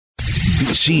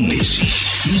This is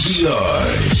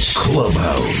CPR's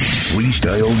Clubhouse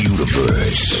Freestyle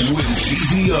Universe with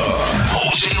CPR,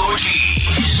 Jose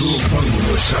Ortiz, the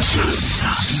Fungal Assassin,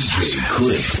 DJ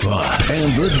Cliff Pot,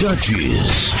 and the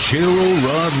Duchess, Cheryl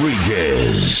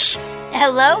Rodriguez.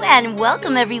 Hello and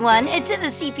welcome everyone to the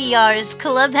CPR's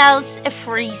Clubhouse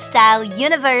Freestyle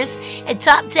Universe, a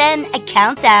Top 10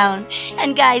 Countdown.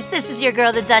 And guys, this is your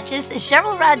girl, the Duchess,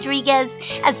 Cheryl Rodriguez,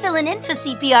 filling in for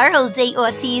CPR Jose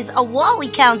Ortiz, while we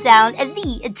count down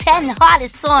the 10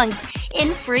 hottest songs in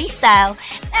freestyle.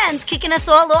 And kicking us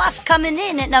all off, coming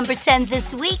in at number 10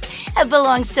 this week,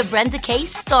 belongs to Brenda K.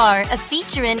 Starr,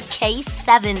 featuring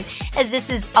K7. This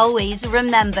is Always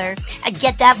Remember.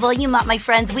 Get that volume up, my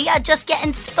friends. We are just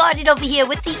getting started over here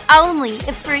with the only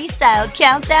freestyle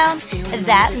countdown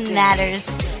that matters.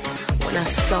 When I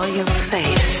saw your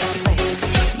face,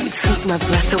 you took my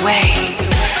breath away.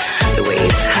 The way you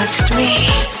touched me,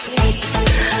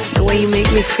 the way you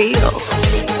make me feel.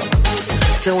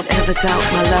 Don't ever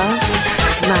doubt my love,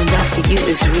 'cause my love for you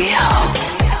is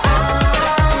real.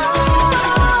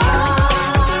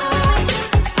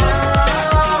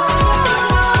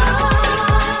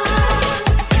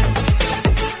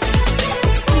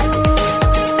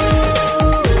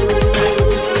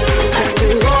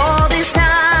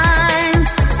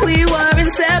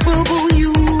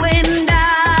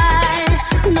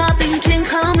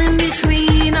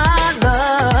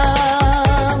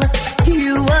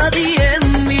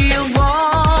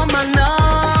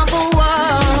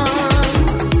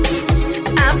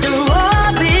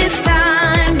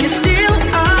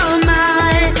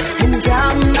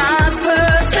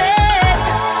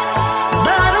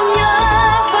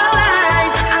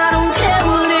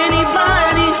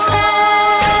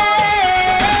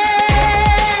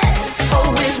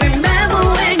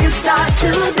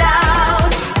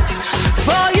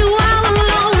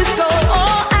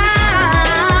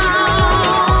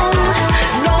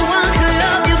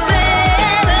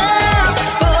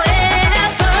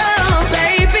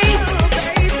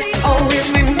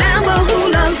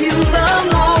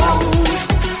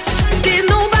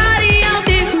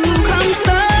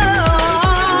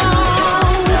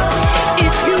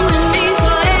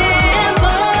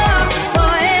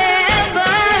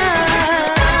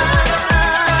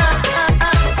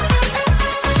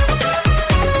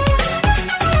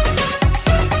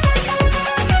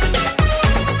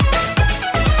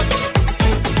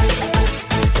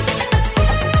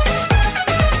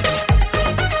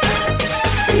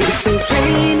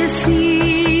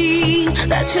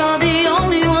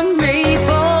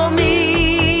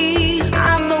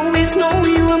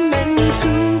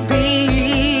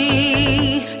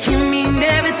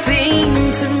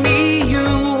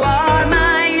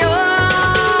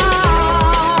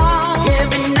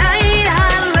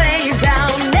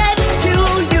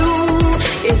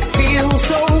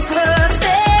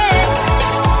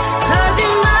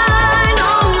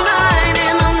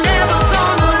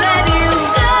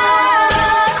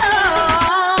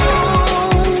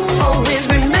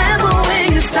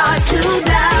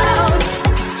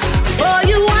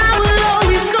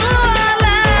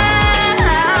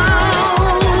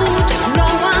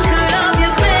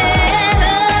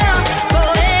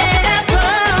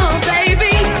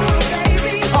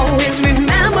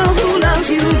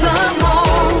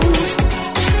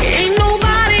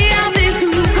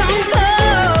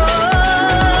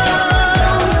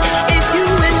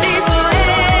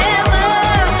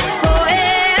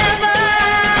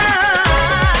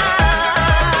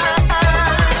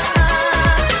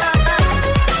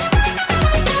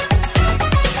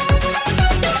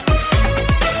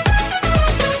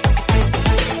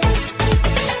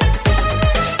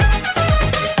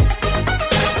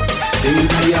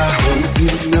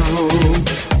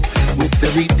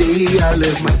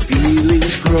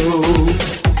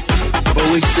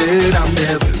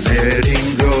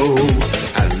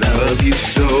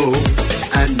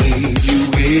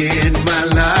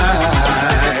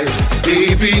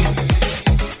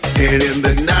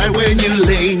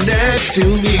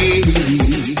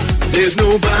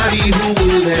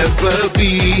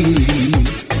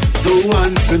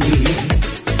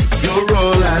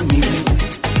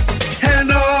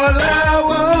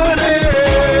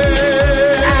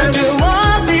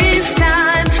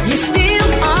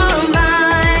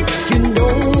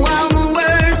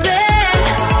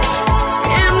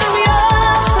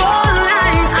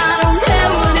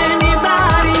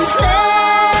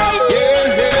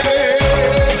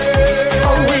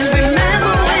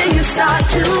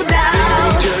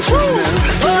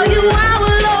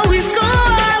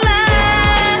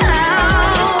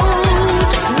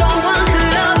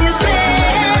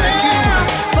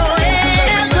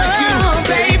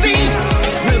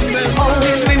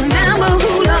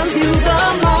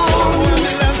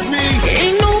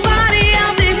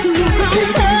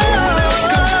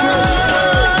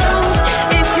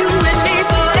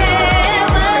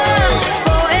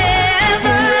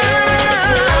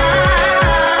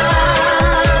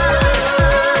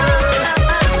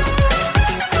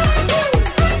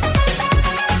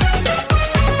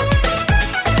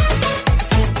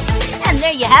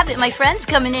 my friends,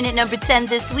 coming in at number 10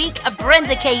 this week, a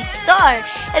Brenda K. Star,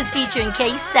 featuring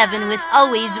K7 with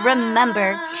Always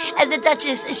Remember. The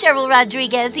Duchess, Cheryl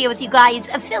Rodriguez, here with you guys,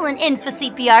 filling in for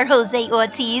CPR, Jose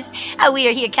Ortiz. We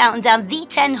are here counting down the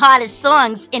 10 hottest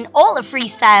songs in all of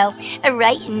freestyle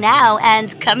right now.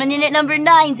 And coming in at number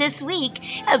 9 this week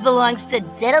belongs to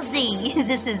Diddle D.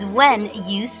 This is When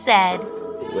You Said.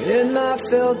 When I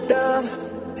felt down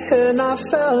and I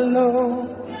fell low,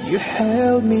 you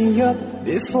held me up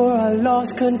before I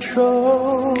lost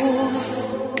control.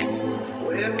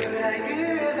 Where would I be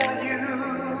without you?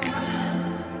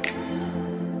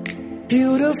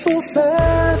 Beautiful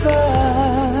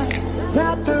feathers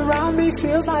wrapped around me,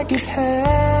 feels like it's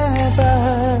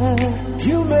heaven.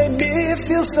 You made me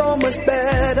feel so much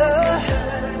better.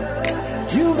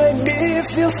 You made me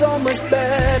feel so much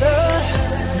better.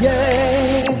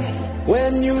 Yeah,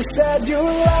 when you said you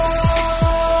loved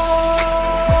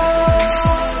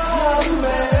me,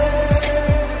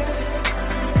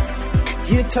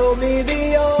 you told me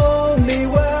the only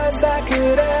words that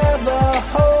could ever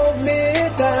hold me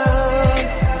down.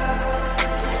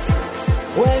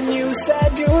 When you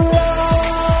said you loved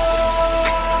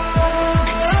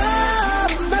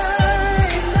me,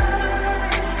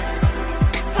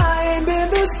 I ain't been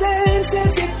the same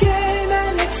since you came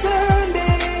and you turned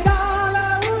it all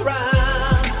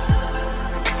around.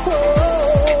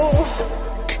 Oh,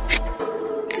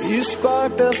 you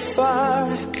sparked a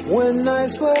fire when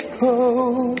nights were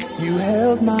cold. You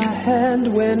held my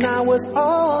hand when I was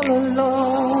all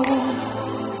alone.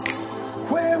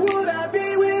 Where would I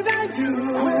be without you?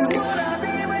 Where would I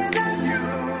be without you?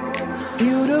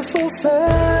 Beautiful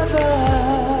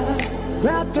feathers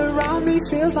wrapped around me,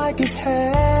 feels like it's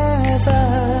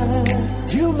heaven.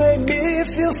 You made me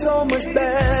feel so much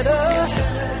better.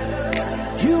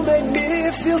 You made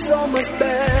me feel so much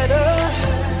better.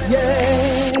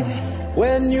 Yeah,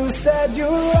 when you said you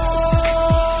loved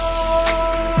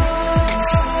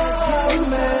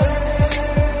me,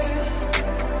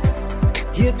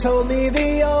 you told me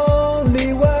the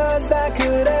only words that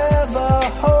could ever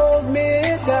hold me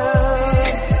down.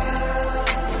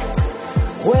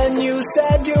 When you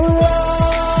said you loved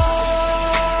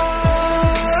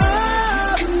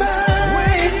me,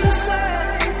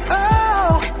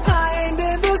 oh, I ain't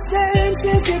been the same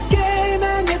since you came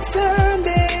and you turned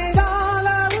it all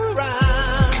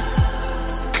around.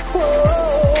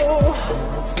 Whoa.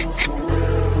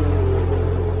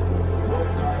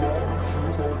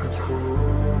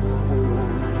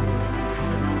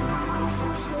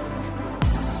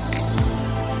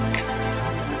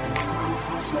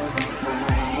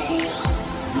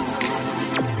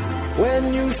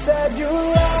 When you said you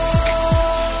loved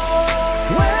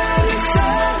me,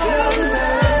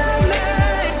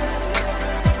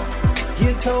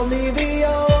 you told me the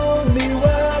only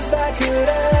words that could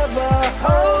ever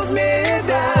hold me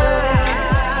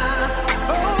down.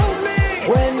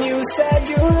 When you said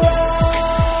you loved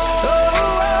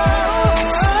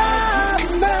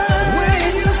me,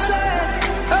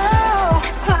 oh,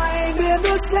 I ain't been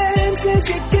the same since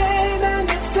you came and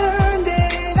you turned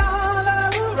it all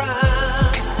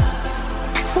around.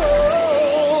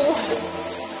 Oh,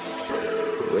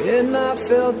 when I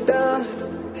fell down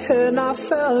and I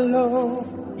fell low,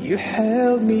 you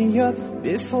held me up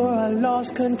before I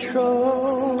lost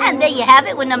control. And there you have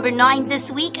it with number 9 this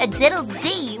week, a Diddle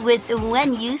D with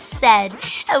When You Said.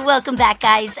 Welcome back,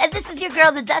 guys. This is your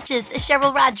girl, the Duchess,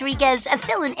 Cheryl Rodriguez,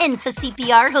 filling in for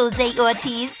CPR, Jose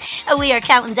Ortiz. We are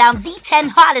counting down the 10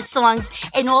 hottest songs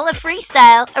in all of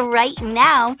freestyle right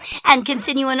now. And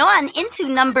continuing on into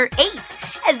number 8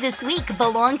 this week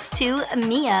belongs to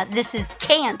Mia. This is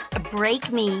Can't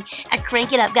Break Me.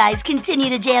 Crank it up, guys. Continue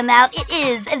to jam out. It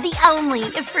is the only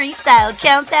freestyle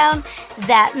countdown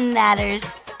that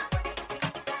matters.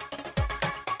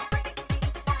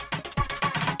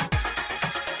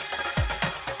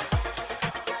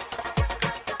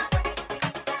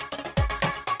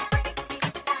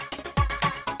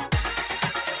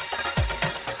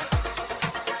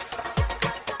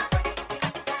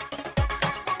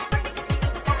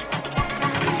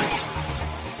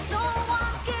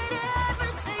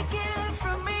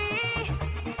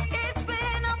 It's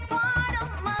been a part of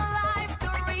my life,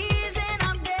 the reason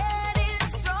I'm getting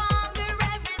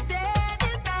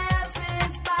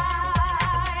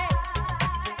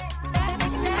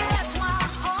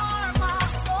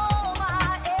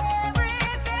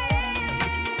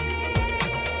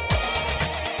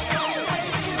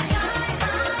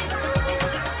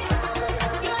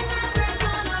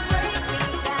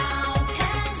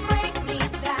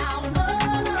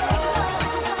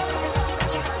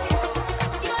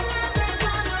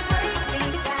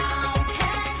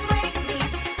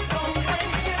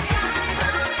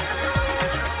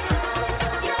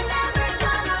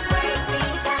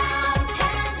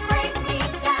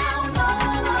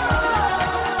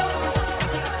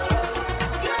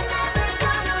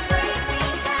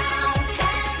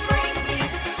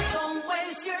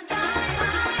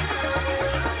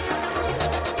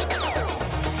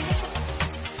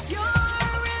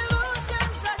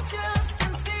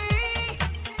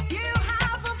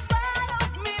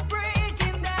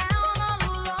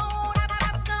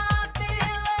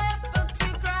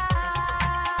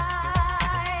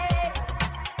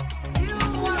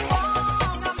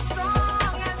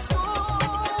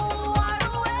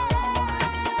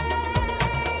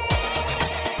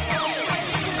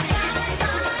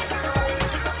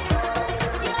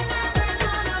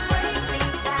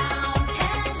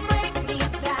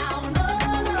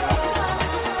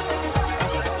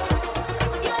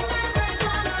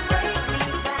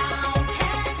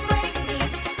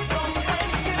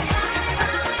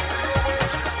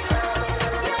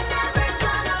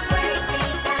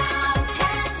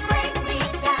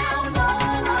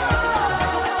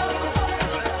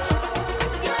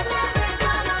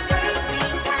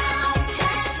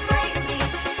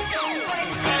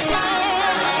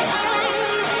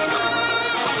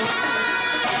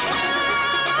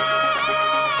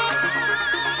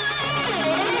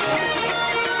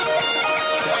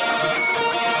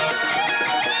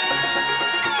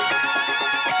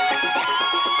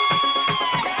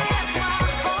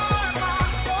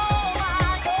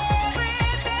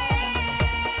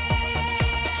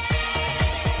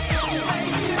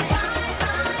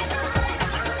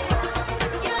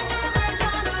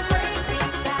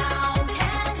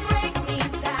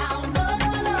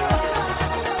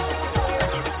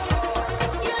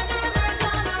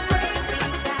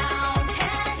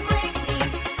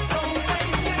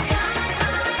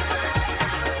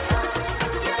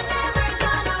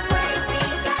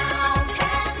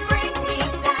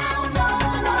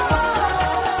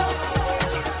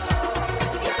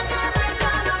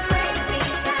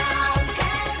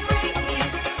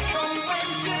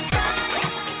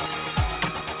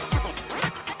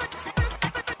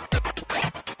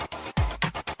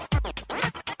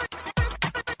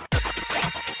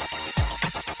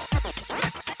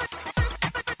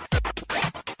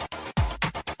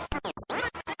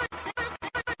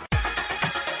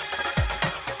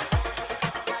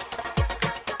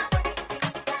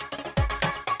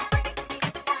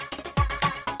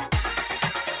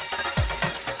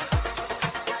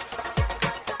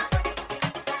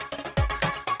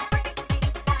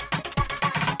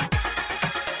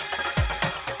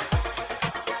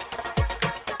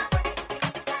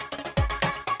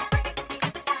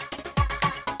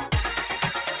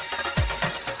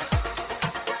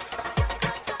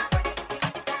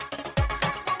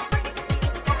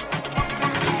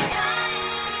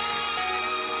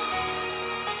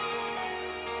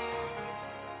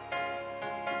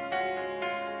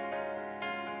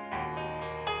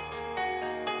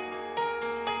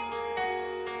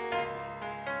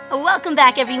Welcome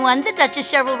back, everyone. The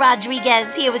Duchess Cheryl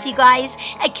Rodriguez here with you guys,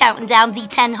 counting down the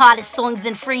 10 hottest songs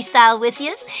in freestyle with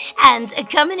you. And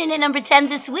coming in at number 10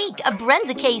 this week, a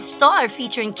Brenda K. Starr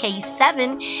featuring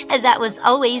K7, that was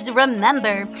Always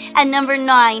Remember. And number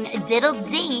 9, Diddle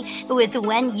D with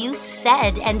When You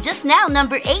Said. And just now,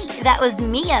 number 8, that was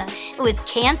Mia with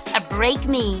Can't Break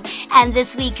Me. And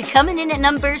this week, coming in at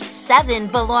number 7,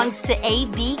 belongs to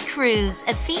A.B. Cruz,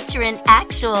 featuring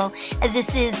Actual.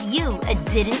 This is You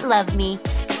Didn't Love Me.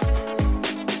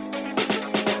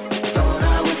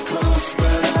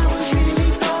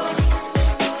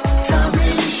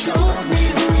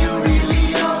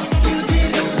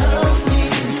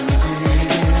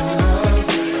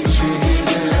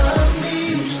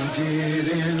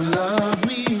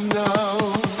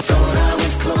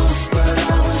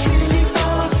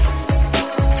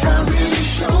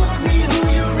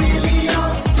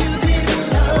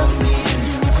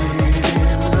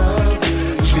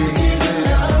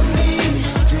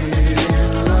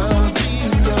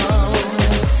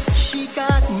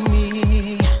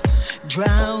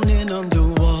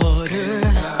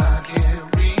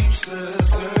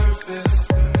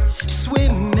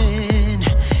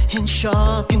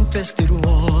 Infested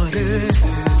waters.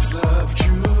 Is love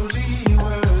truly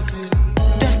worth it?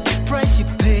 That's the price you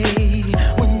pay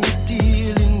when you're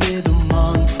dealing with a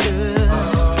monster.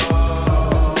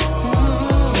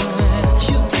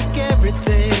 She'll take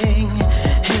everything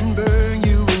and burn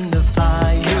you in the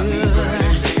fire. Got me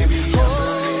burning,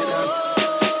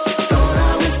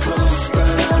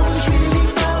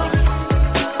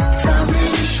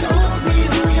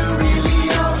 baby,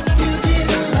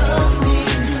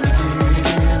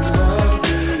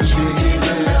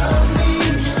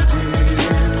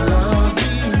 I'm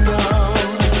burning up.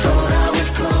 Thought I was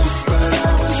close, but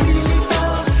I was really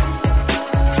far.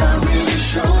 Time really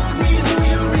showed me who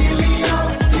you really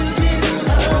are. You didn't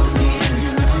love me.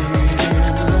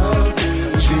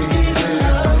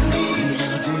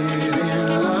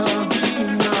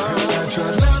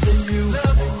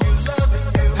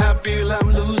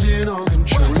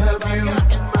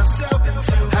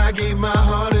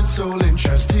 Soul and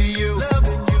trust to you.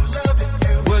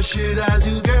 What should I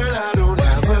do, girl? I don't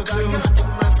have a clue.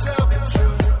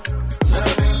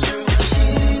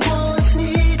 She wants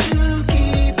me to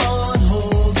keep on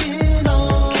holding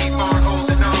on. Keep on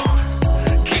holding on.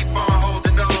 Keep on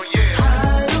holding on, yeah.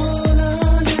 I don't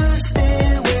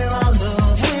understand where our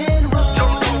love went wrong.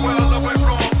 Don't know where our love went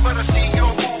wrong, but I see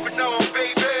you're moving on,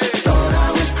 baby. Thought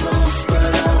I was close,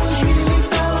 but I was really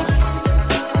far.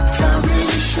 Time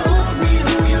really showed me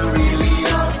who you really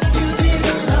are. You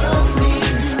didn't love me.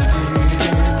 You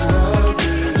didn't love me.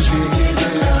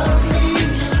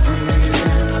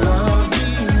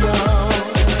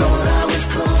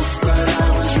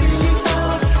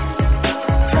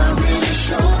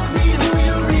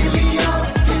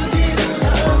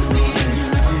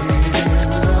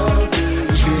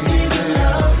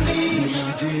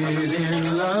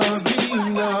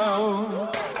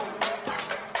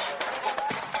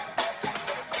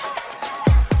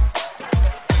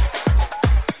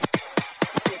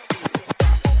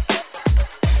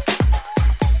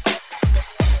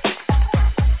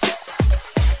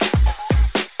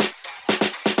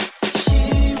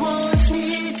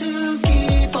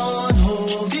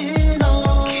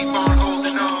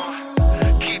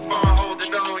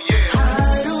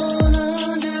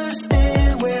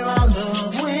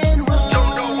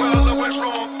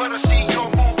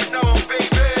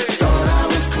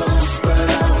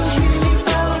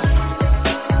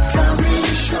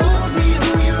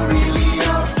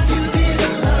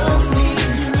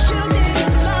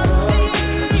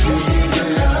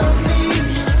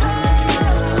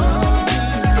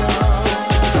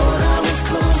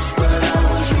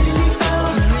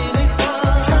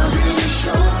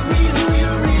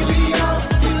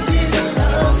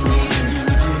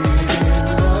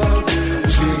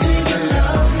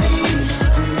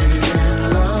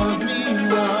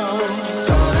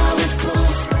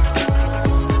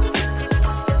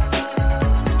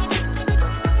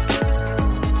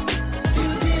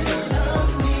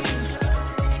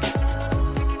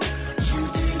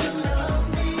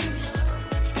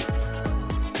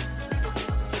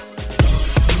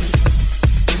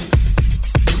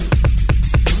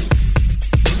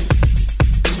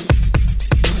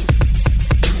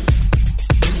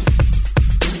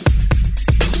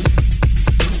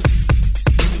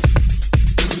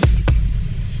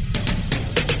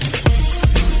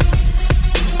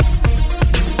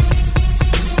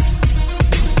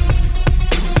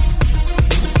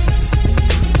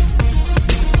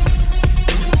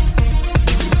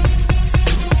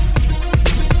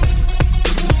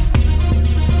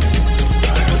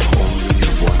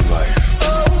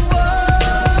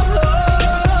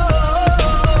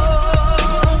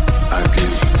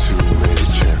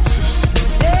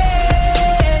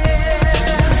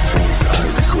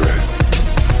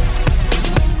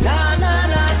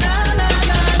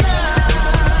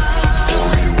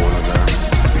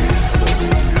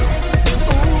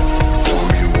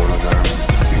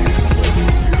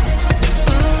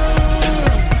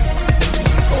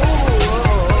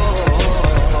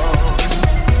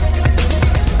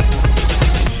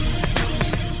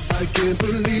 can't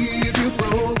believe you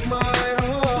broke my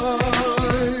heart.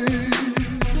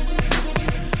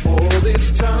 All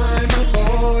this time I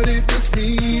thought it was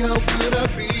me. How could I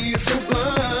be so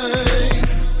blind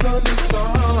from the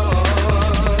start?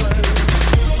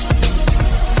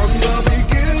 From the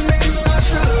beginning I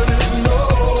should have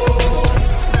known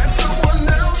that someone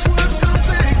else would come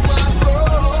take my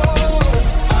throne.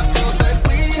 I thought that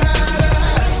we had a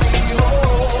happy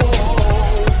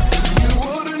home. You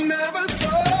would have never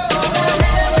told.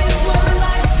 Memories were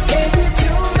like, gave you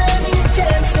too many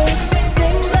chances. Big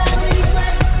things I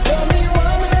regret. For me,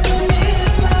 one of them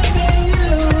is loving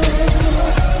you.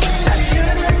 I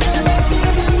should have never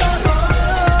given my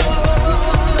heart.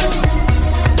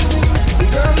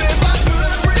 Girl, if I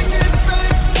could bring it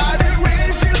back, I'd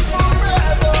erase you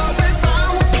forever.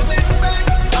 Without holding back,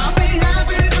 I'll be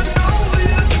happy to know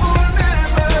you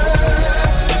forever.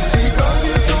 Because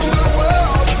you told my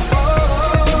world apart.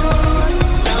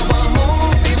 Now I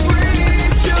hope it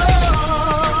breaks your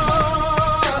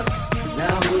heart.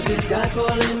 Now who's this guy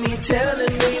calling me,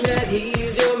 telling me that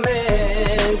he's your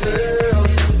man, girl?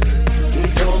 He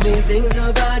told me things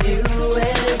about you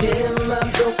and him. I'm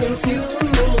so confused.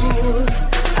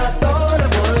 I thought I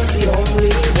was the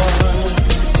only one,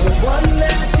 the one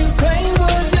that you claimed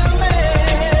was your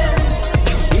man.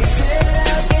 He said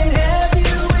I can have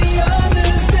you, we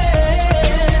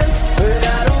understand, but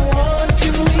I don't want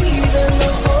you either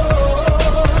no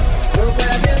more. So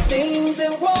grab your things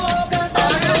and walk out the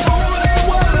door.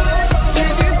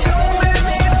 Gave you too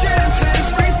many chances,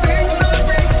 three things I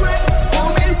regret.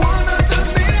 Only one of them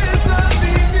is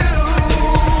loving you.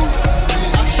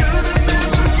 I should have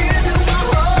never given my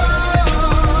heart.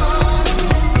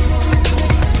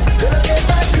 Girl, if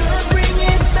I could bring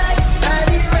it back, I'd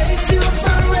erase you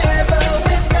forever.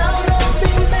 Without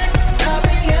holding back, I'll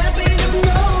be happy to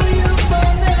know you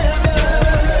forever.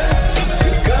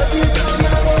 Because you tore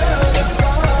my world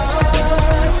apart.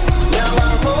 Now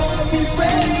I hope it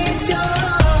breaks your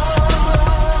heart.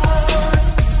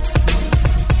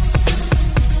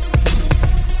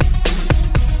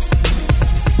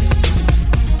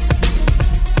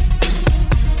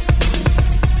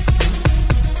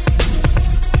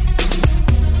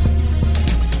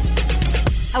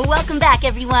 Welcome back,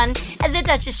 everyone. The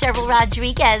Duchess Cheryl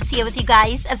Rodriguez here with you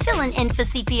guys, filling in for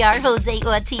CPR Jose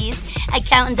Ortiz,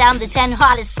 counting down the 10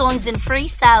 hottest songs in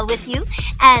freestyle with you.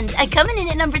 And coming in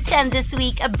at number 10 this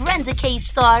week, Brenda K.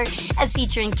 Starr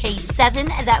featuring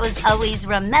K7, that was Always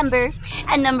Remember.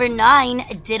 And number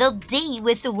 9, Diddle D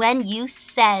with When You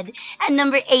Said. And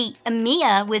number 8,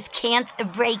 Mia with Can't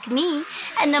Break Me.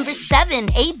 And number 7,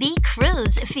 A.B.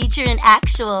 Cruz featuring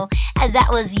Actual, and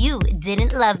that was You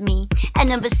Didn't Love Me. And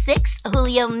number 6,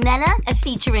 Julio Mena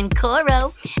featuring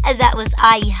Coro, and that was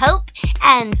I Hope.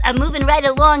 And I'm moving right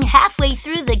along halfway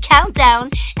through the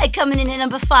countdown. Coming in at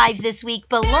number 5 this week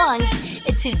belongs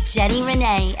to Jenny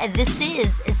Renee. This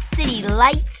is City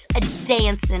Lights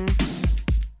Dancing.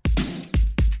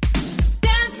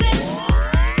 Dancing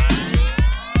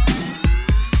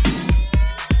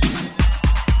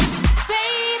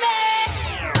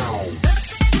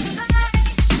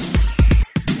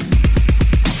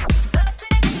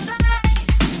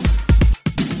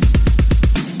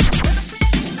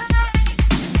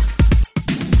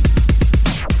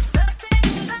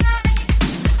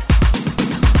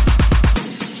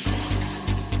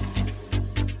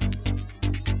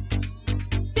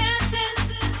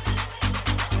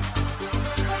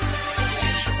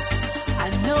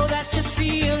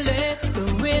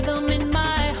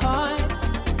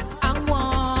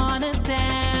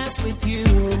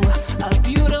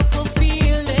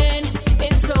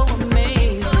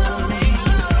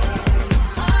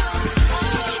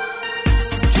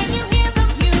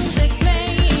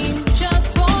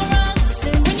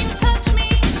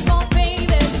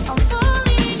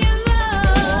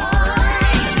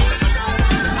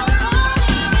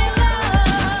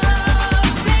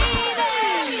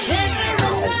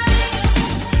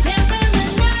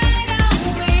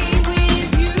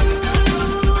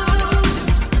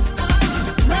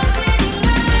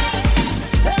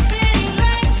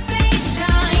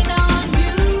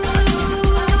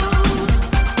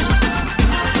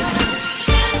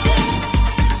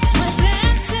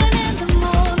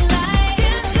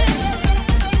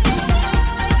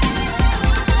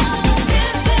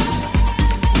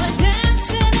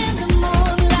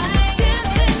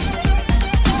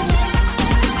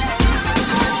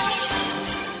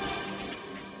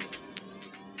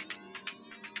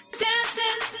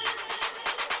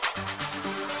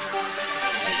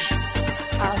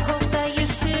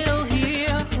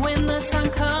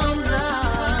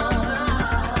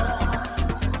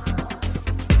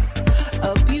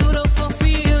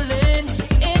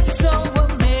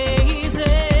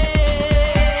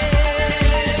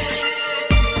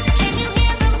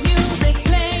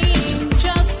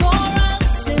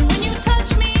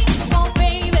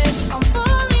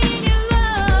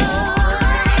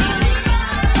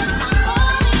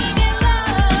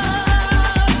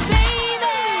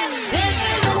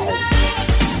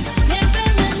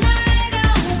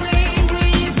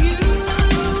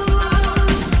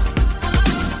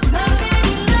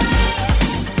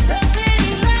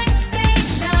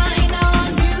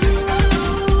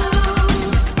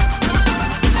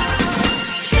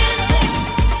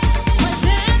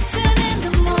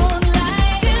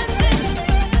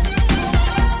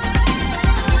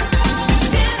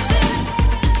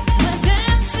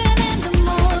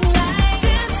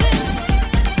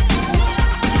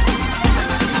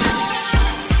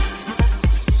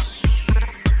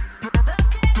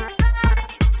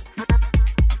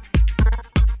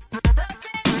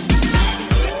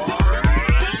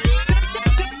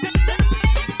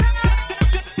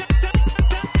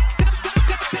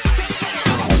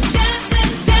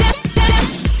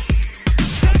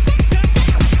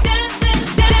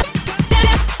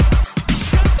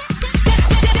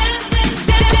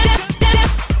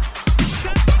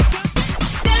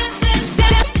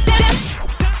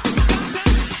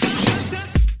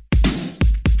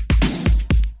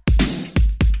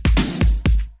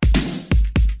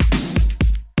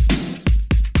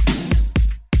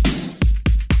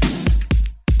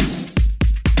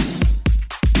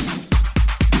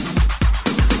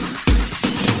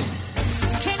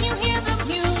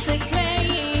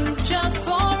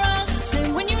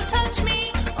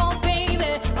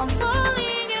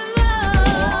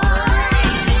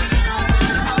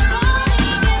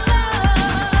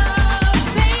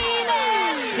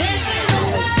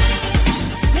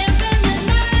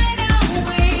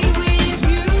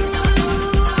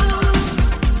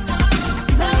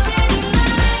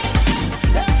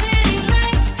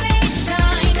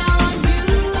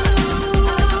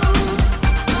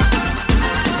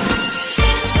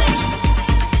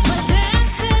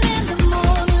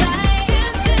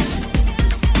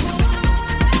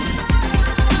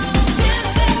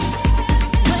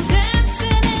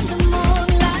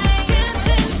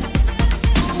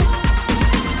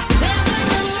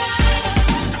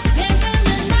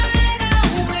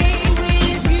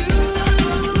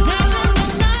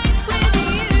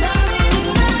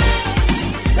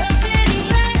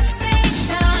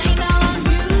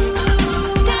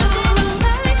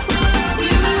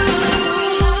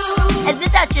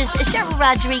Duchess, Cheryl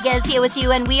Rodriguez here with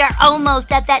you, and we are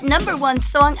almost at that number one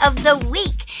song of the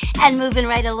week. And moving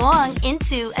right along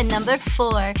into a number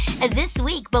 4. This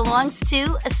week belongs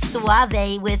to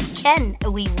Suave with Can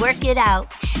We Work It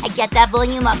Out. Get that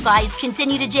volume up, guys.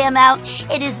 Continue to jam out.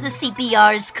 It is the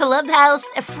CPR's Clubhouse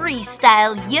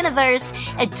Freestyle Universe,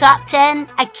 a top 10,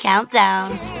 a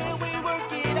countdown.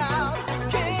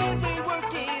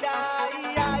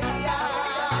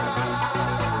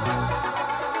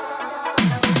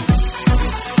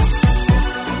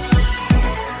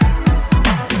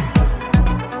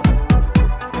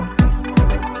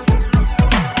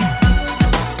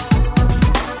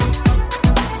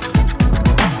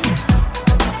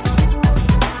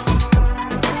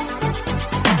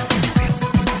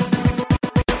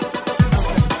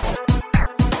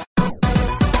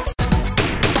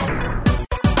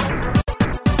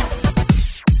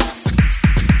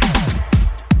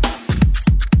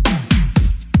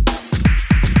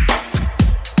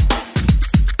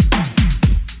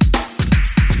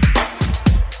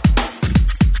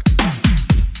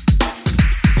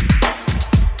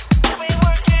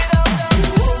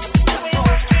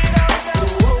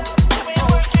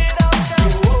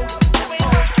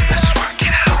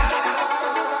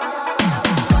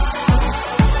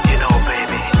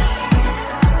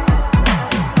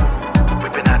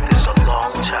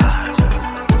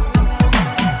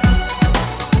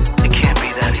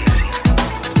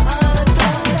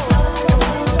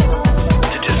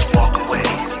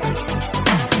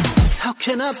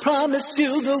 I promise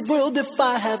you the world if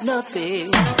I have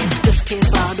nothing. Just can't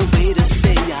find a way to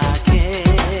say I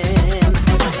can.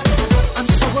 I'm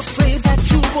so afraid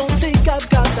that you won't think I've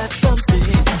got that something.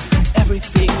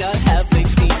 Everything I have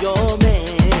makes me your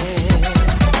man.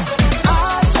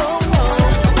 I don't know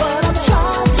what I'm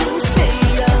trying to say.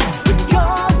 When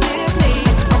you're with me,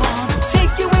 I wanna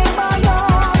take you in my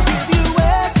arms, give you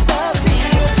ecstasy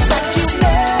like you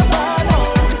never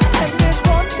known. And there's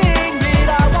one thing that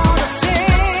I wanna say.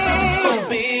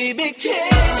 Baby, can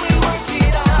we work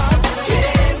it out?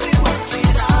 Can we work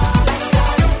it out?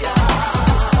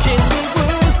 Can we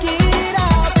work it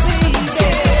out, baby?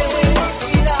 Can we work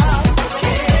it out?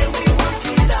 Can we work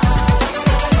it out?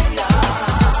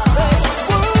 Let's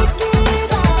work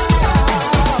it out.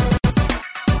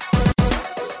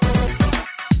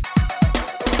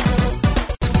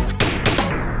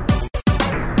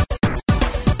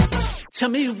 Tell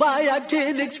me why I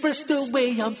didn't express the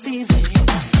way I'm feeling.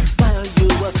 Why are you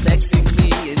affecting me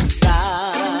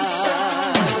inside?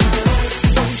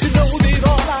 Don't you know that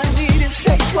all I need is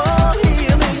sexual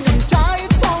healing and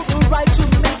dying for the right to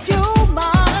make you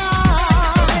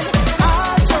mine?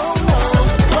 I don't know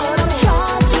what I'm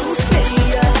trying to say.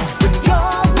 When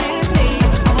you're with me,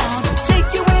 I wanna take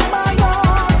you in my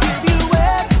arms, give you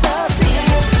ecstasy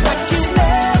like you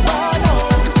never know.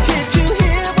 Can't you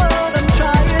hear what I'm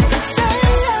trying to say?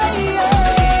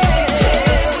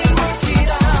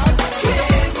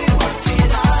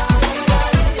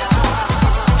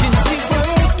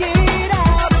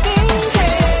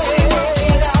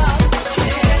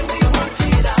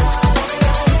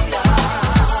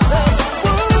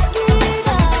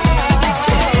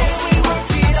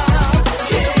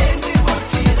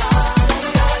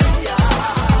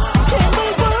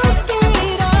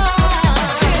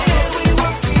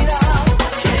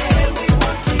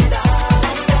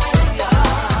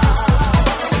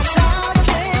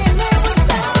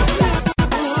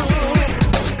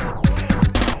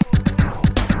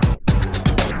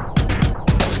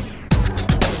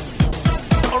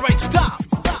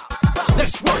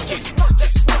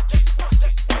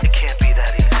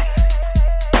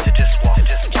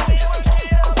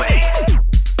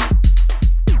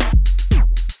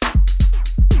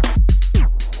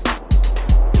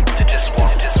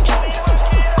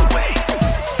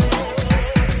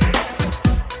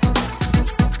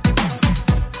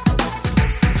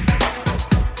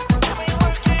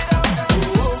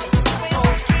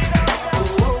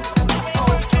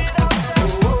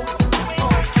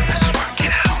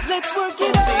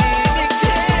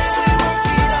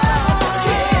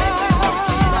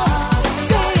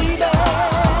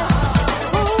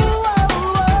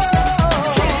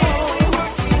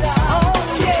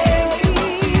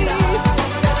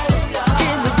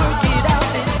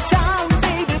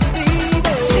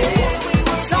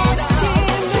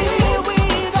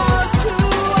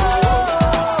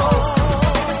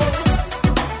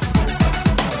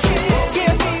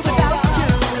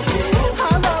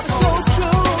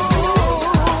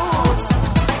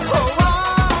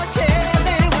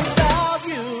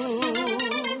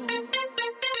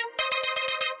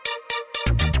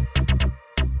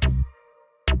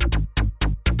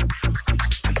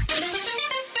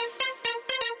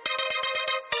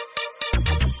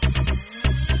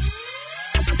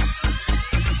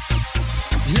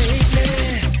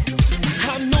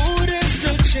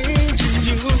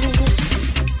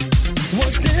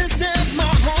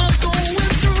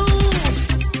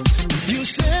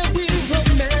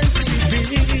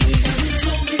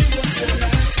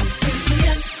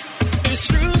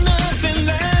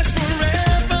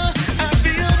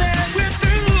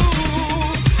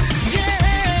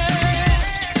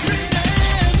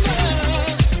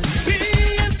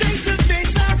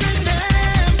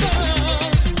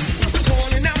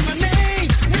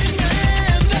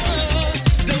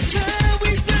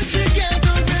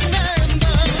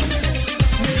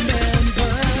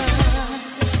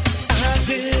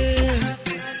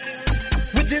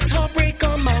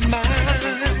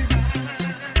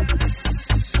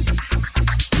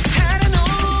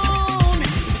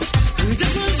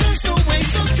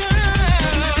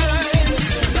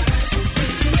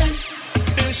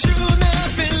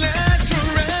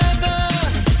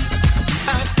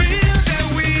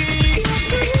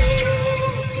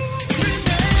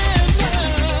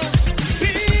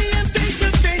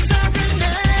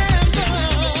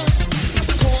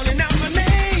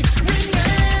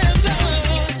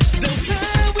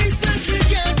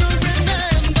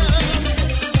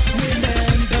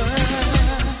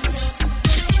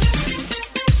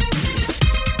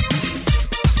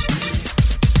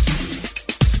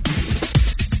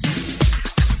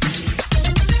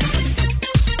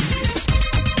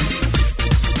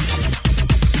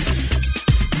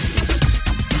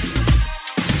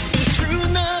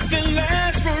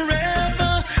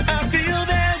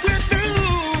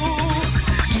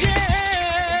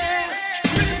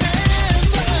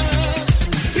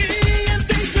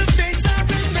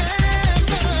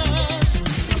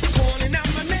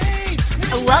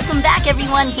 back,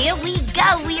 everyone. Here we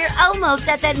go. We are almost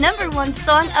at that number one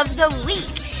song of the week.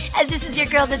 This is your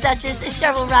girl, the Duchess,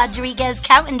 Cheryl Rodriguez,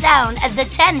 counting down the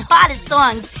 10 hottest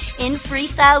songs in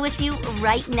freestyle with you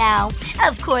right now.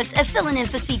 Of course, filling in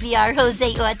for CPR,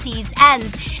 Jose Ortiz,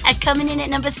 and coming in at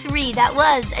number 3, that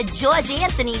was George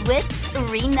Anthony with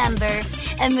Remember.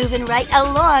 And moving right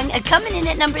along, coming in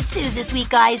at number 2 this week,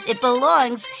 guys, it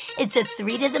belongs. It's a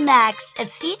 3 to the max,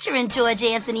 featuring George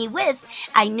Anthony with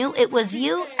I Knew It Was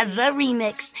You, the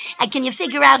remix. And can you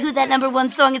figure out who that number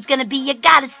 1 song is going to be? You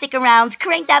got to stick around.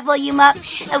 Crank that volume up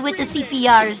with the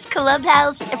CPR's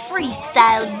Clubhouse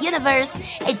Freestyle Universe,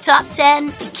 a top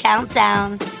 10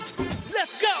 countdown.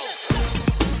 Let's go!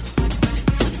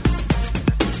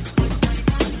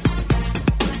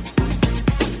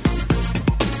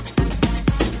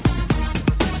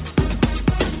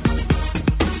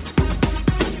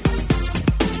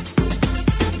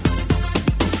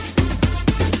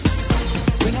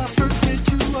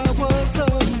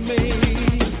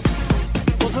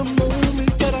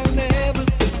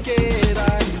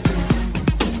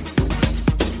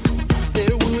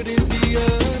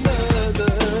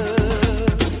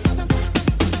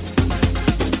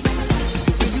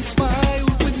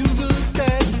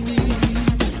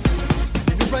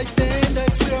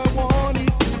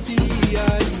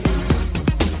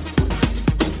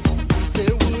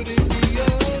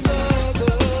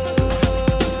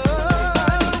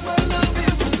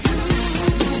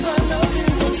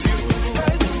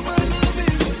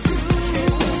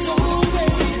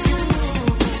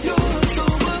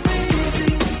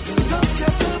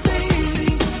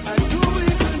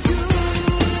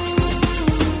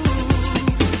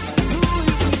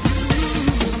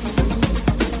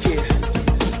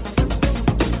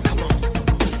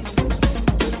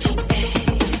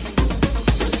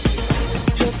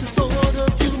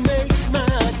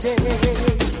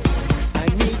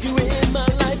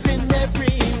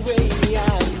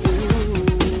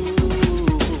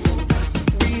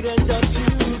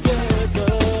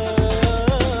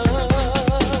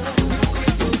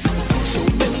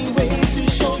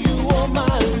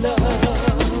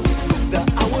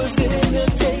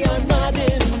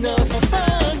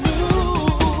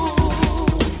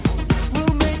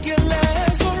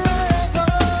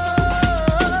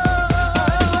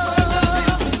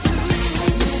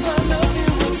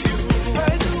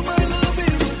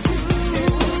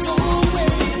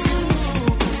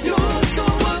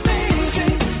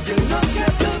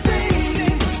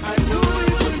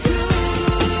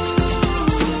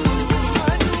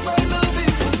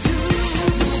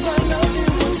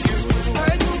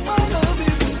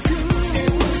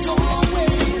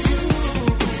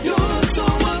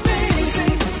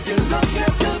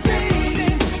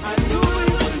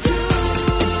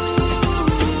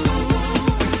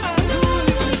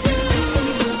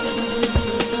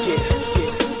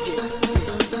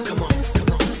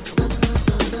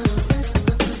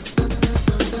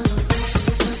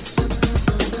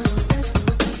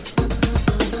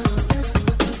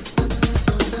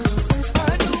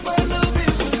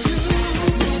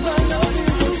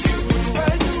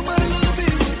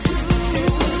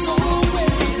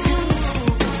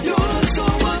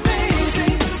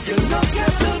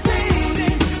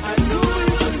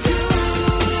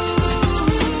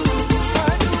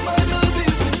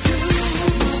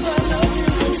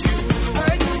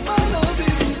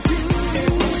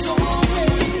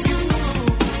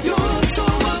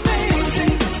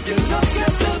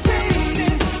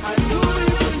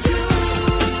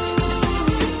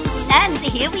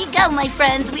 My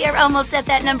friends, we are almost at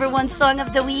that number 1 song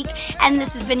of the week, and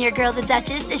this has been your girl, the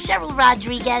Duchess, Cheryl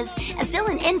Rodriguez,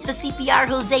 filling in for CPR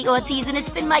Jose Ortiz, and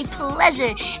it's been my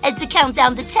pleasure to count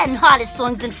down the 10 hottest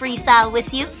songs in freestyle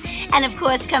with you. And of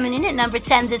course, coming in at number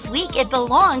 10 this week, it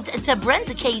belonged to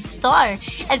Brenda K. Starr,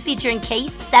 featuring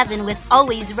K7 with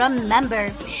Always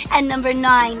Remember. And number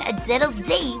 9, Diddle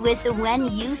D with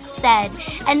When You Said.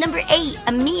 And number 8,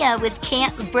 Mia with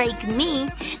Can't Break Me.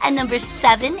 And number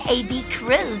 7, A.B.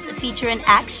 Cruz featuring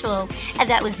Actual, and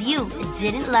that was You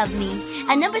Didn't Love Me.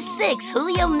 And number 6,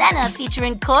 Julio Mena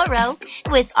featuring Coro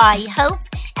with I Hope.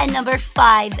 And number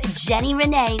 5, Jenny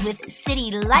Renee with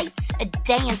City Lights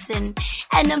Dancing.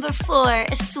 And number 4,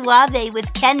 Suave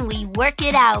with Can We Work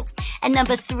It Out. And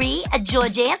number 3,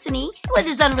 George Anthony with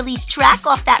his unreleased track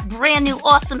off that brand new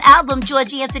awesome album,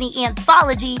 George Anthony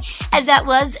Anthology, and that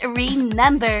was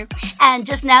Remember. And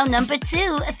just now, number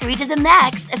 2, 3 to the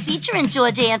Max, featuring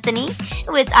George Anthony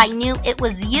with I Knew It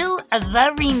Was You,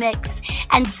 the remix.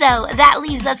 And so that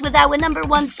leaves us with our number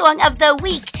 1 song of the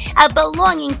week.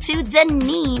 belonging to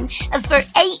Deneen for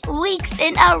 8 weeks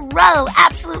in a row.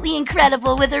 Absolutely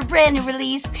incredible with her brand new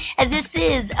release. This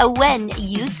is When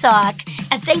You Talk.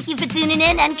 Thank you for tuning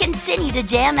in and continue to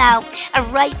jam out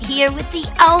right here with the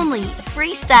only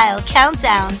freestyle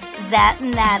countdown that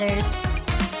matters.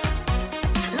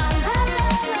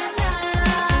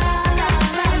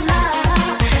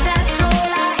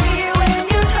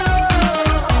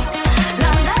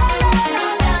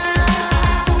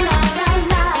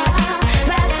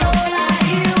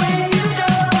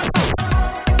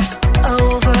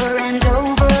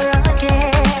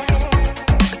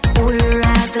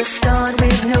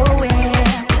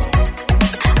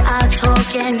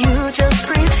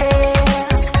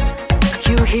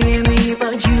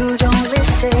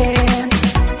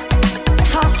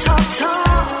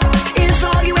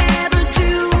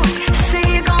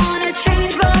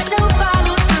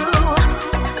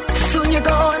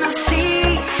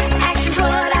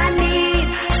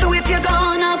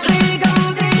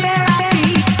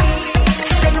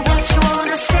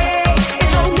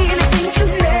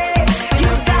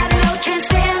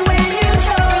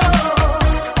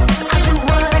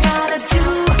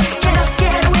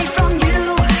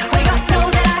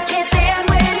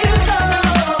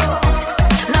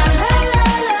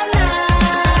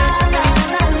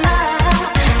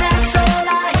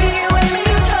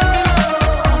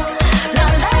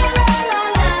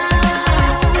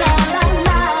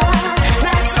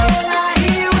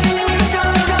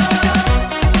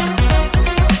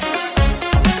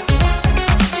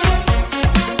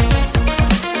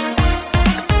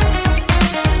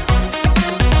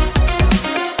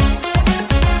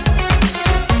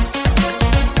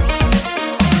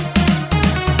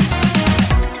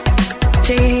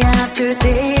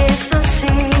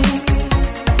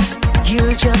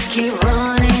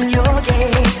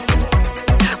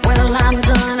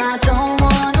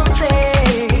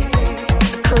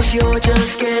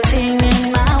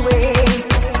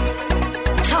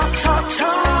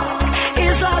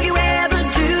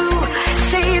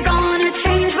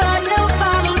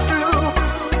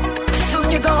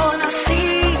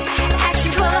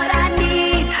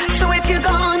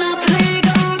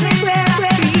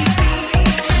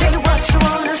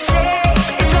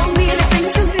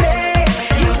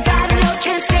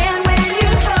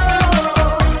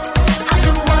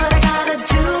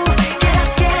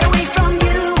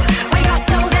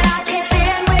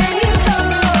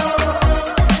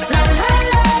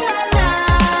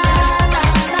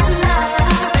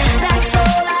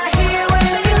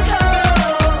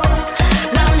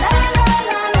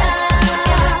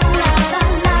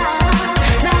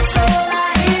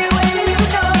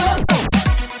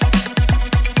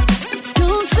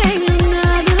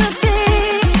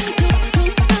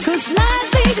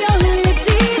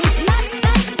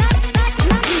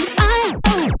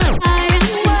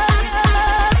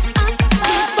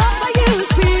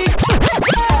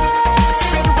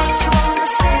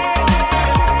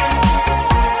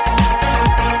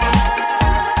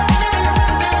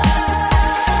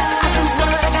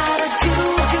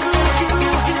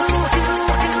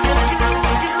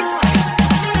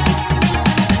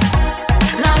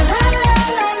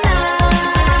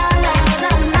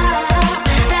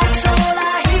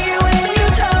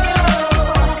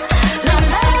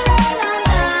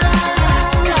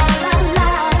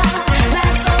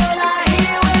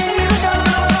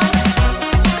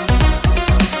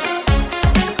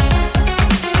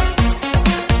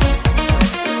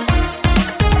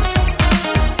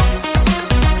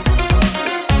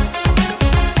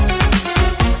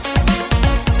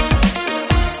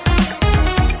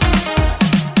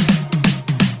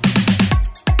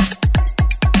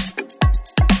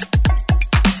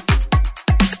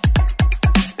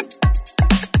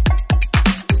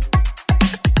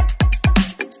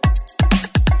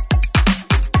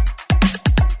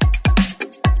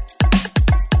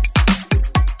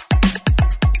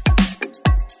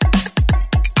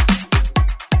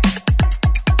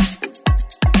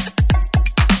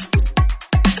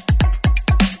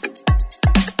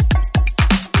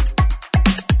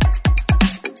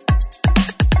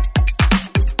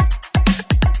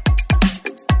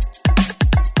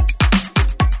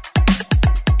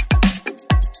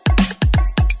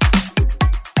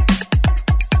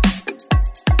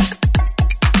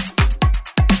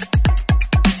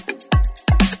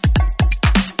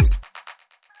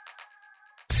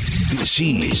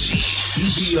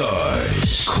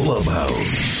 CPR's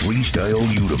Clubhouse Freestyle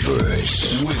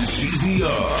Universe with CPR,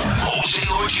 Jose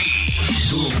Ortiz,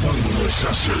 the Bundle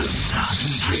Assassins,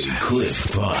 DJ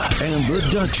Cliff Pot, and the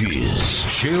Duchess,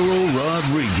 Cheryl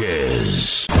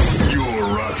Rodriguez.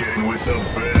 You're rocking with the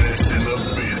best in the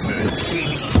business.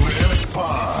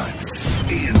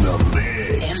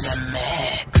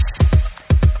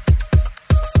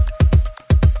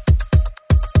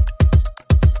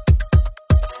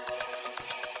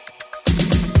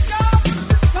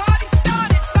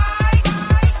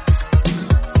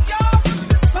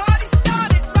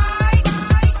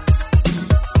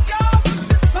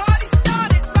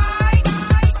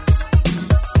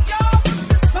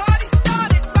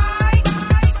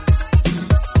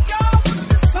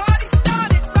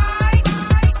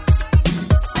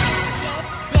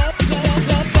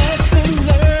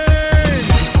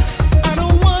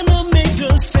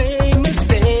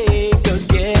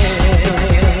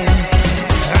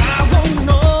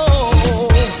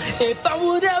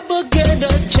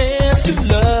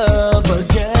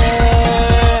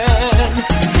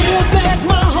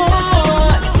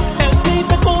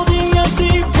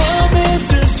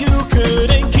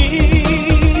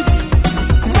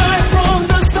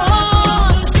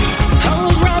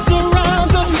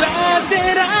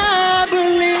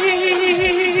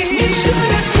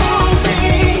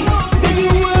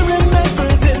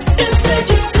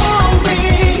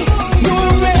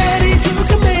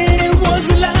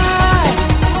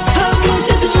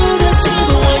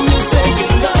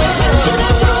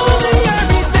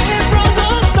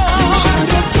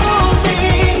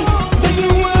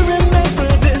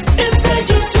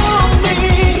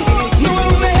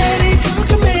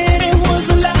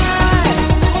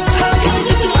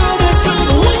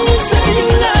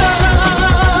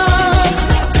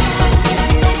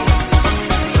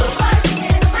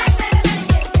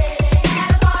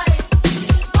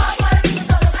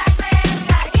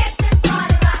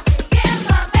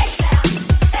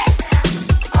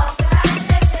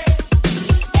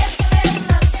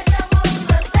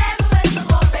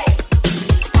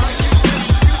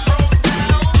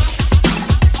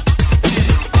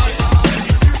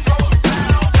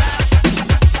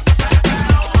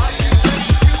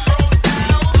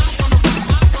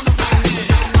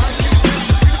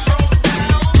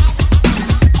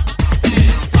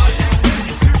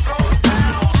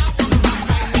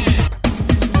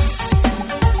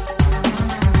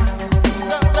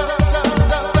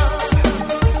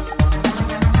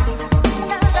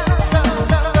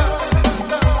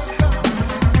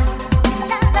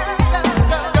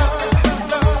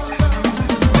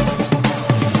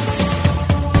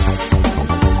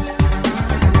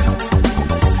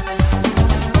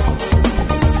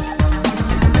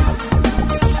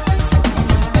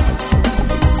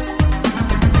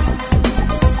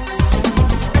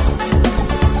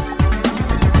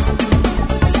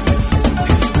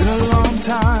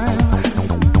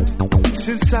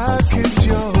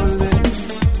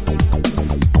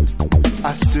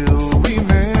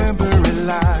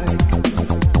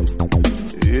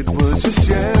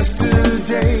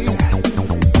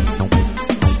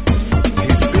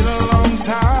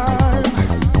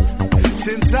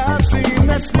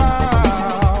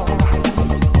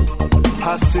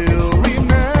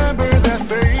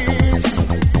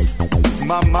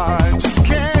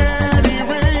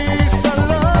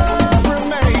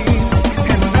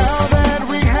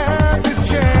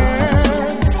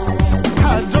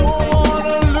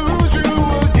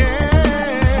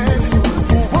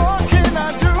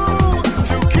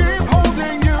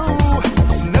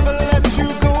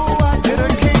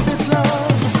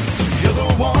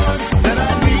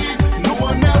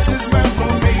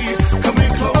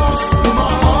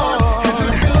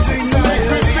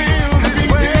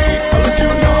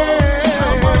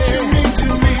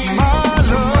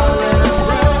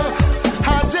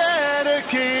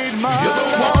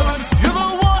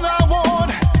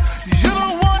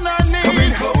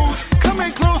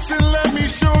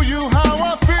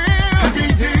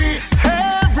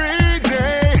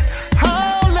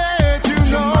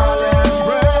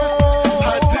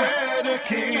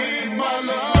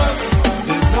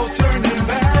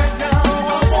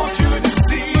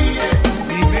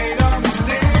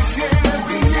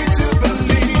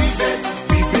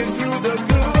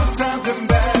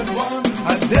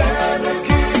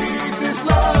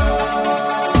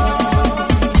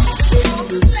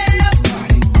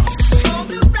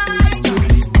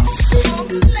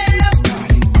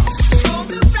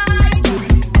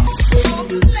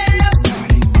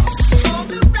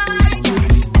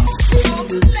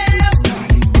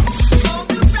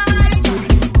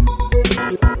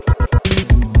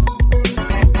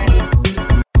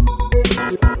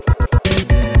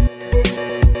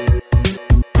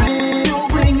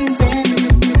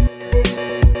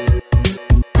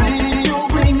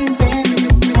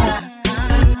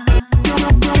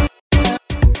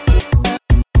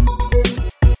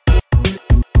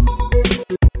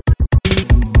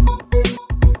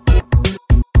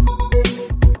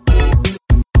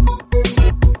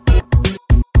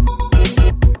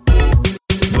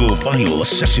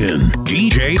 Assassin,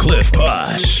 DJ Cliff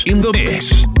Boss in the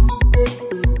mix.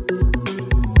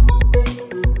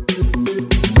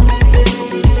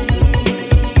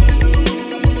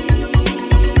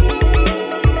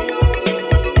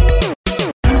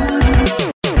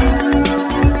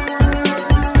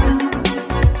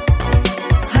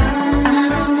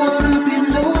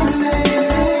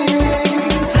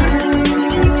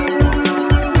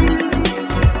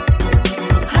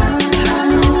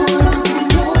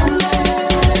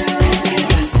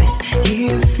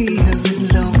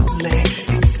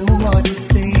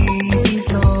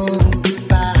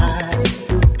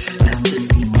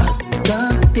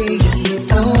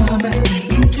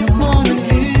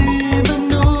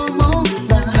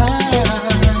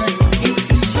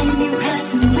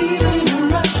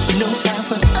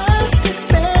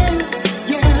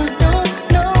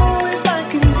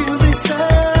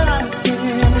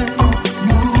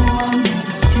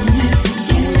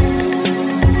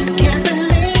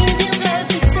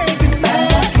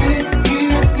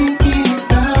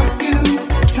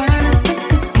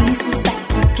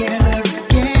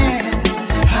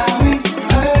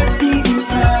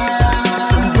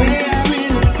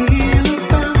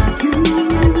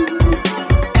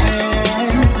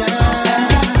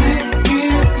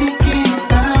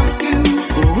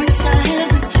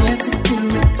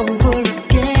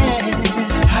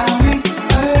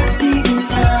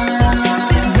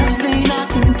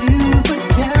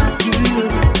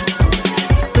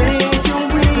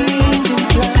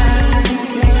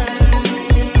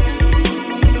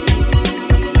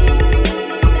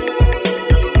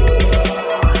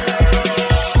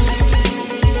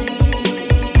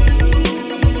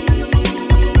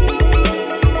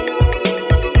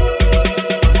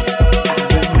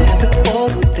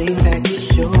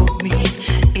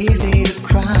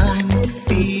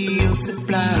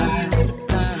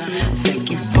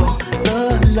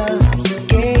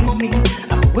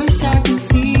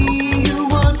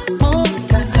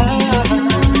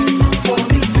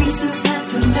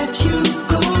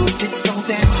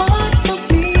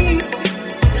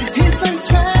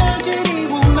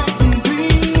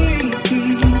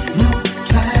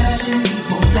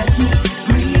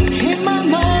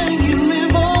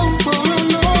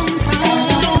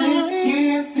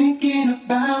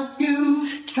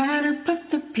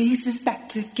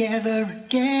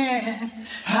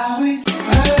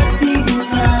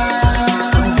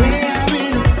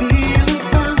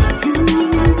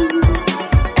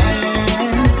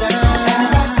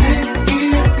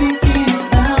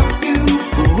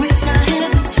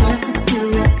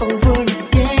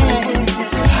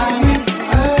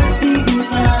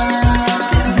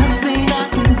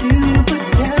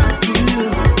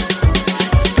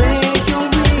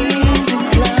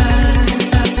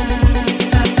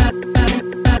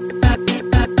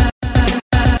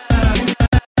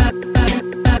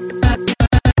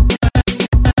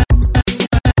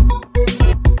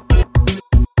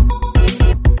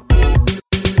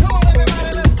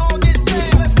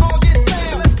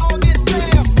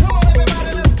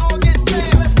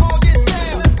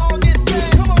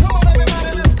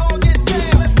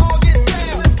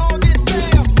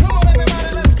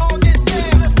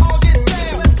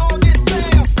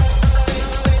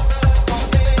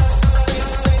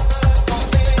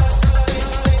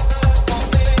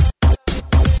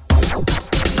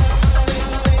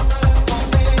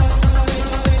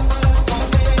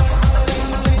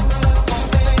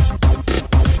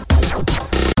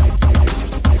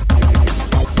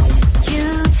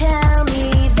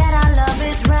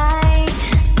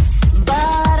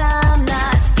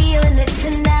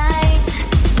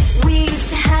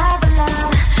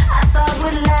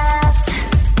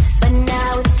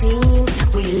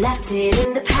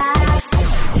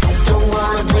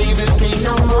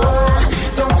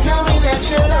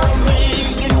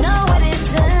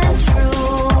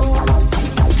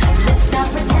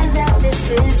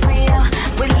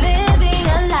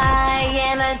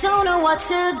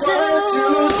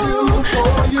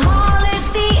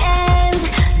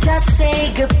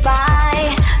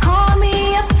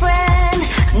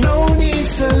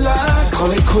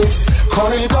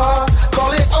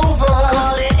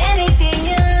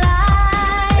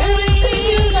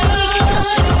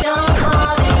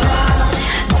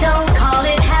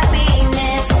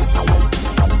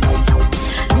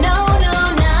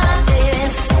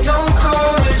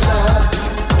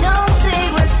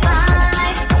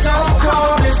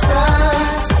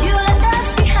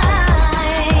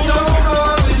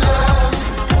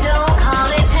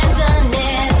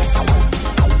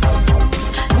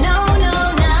 No, no,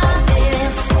 not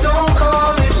this.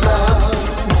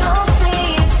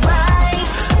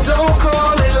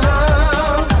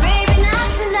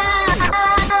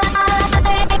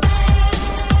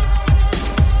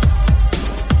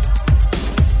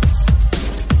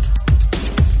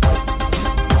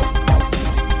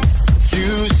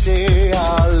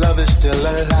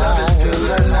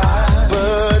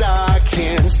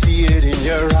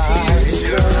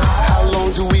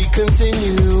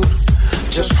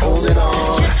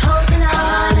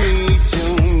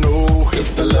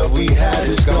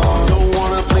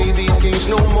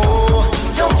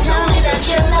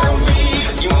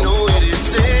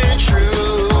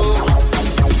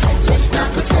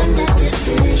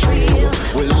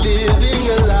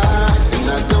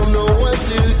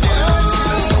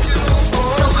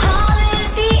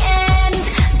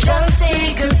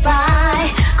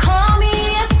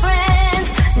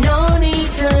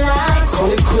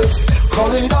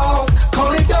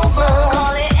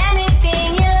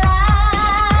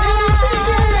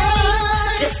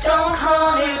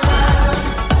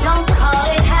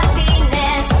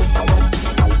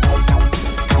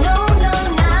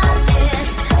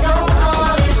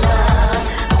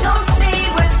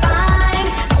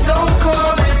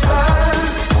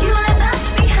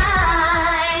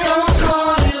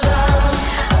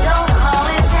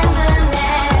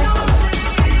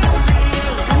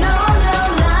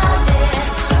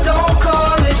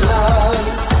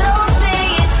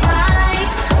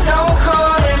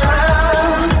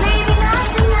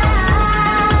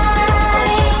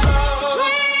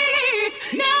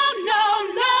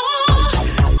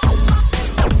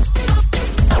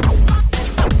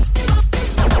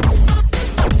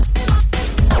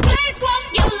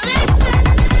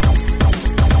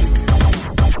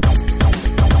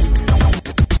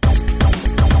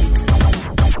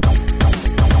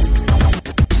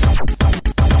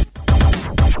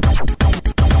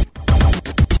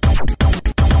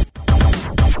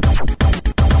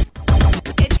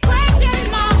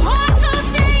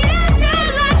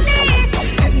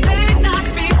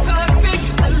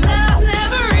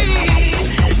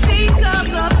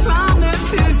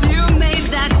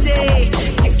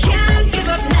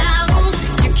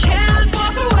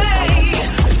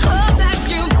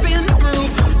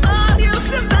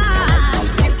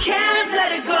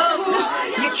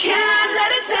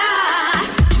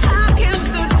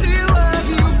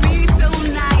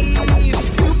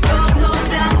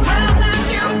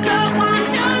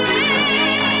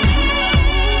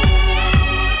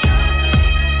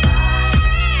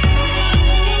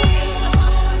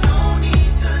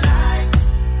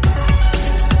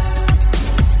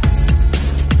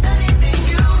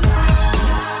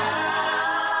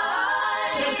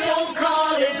 Just don't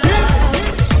call it love.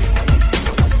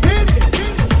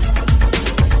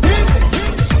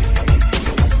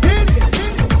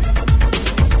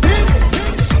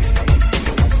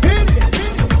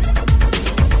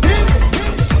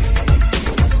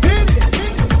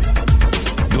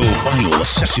 The final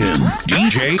session.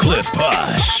 DJ Cliff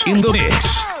Push in the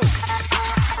mix.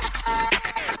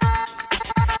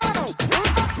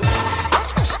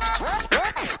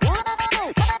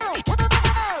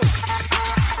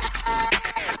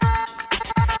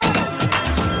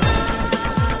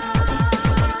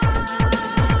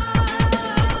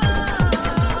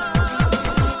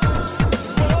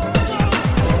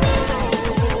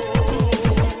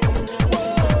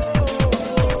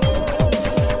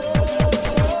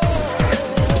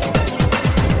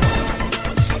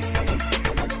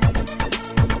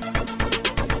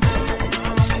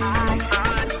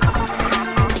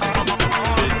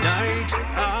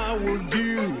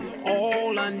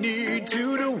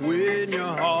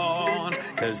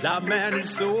 I've managed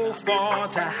so far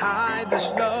to hide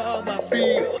this love I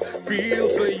feel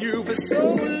for you for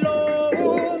so long,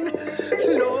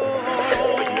 long.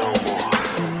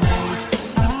 Tonight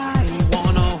I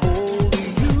wanna hold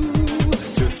you,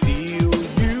 to feel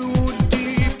you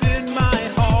deep in my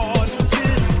heart.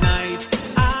 Tonight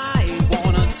I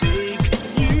wanna take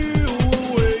you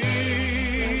away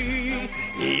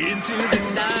into the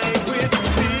night with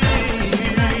me.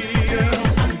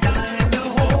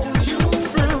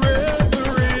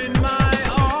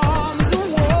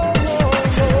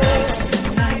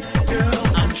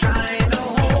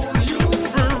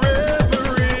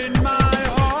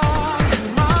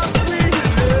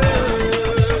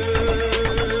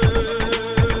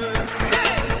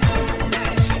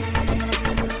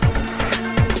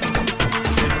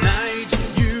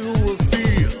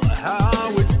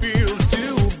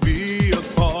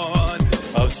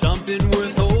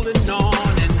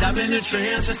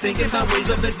 Trance, just thinking about ways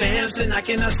of advancing. I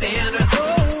cannot stand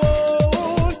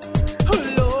alone,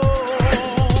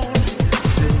 alone.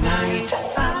 Tonight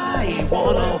I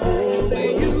wanna hold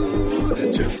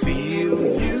you, to feel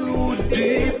you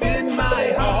deep in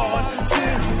my heart.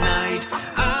 Tonight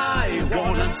I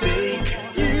wanna take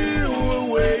you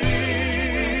away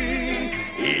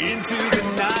into the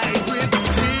night with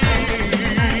me.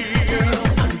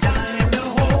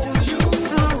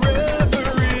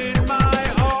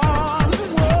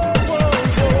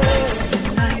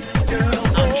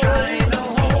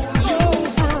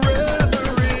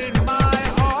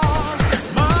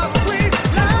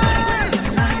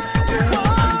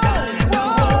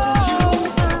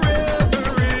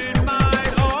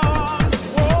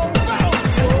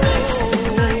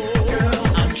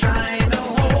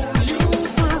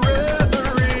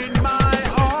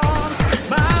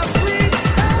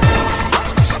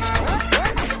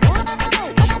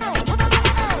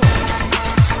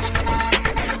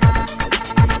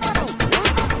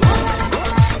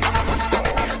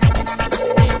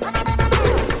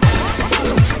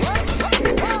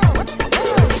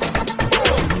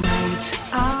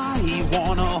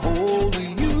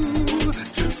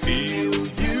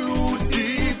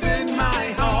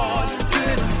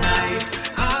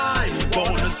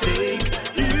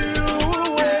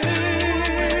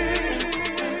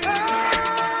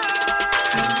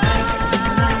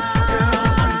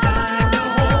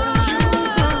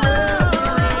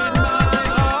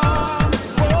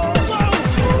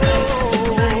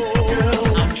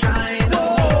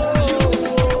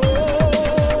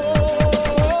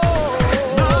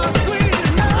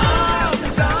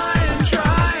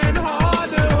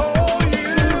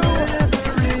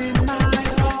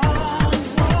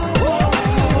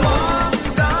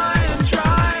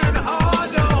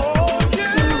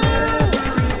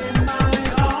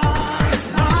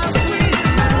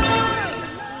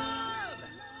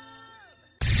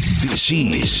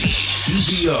 This is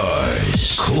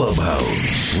CPR's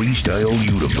Clubhouse Freestyle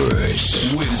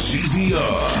Universe with CPR,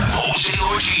 Jose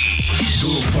Ortiz,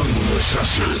 the final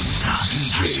assassin,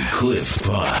 DJ Cliff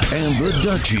Pot, and the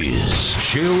Duchess,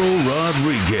 Cheryl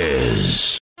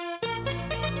Rodriguez.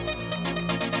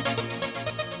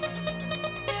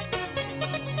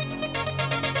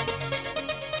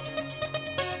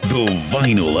 The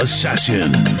Vinyl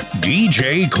Assassin,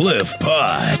 DJ Cliff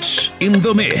Potts in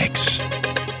the mix.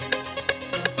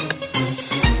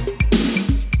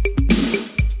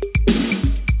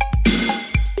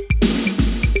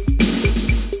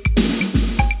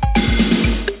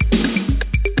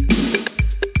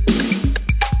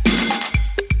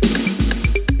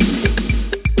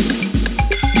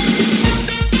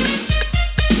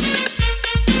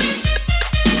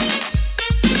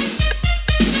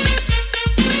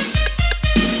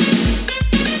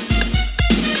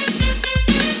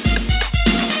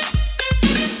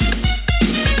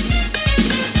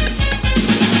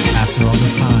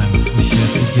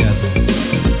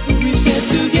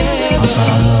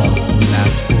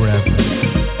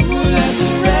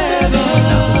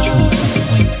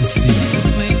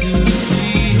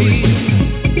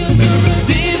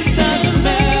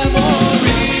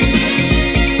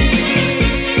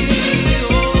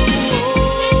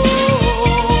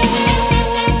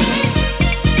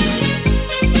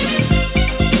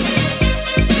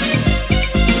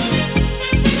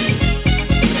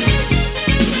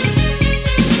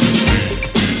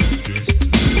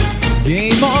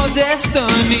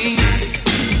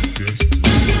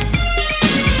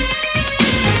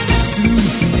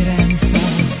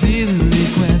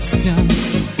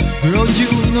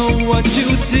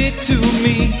 to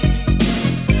me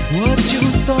what you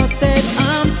thought that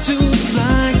I'm too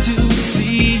blind to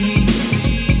see.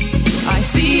 I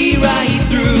see right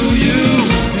through you.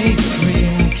 Fake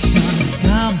reactions,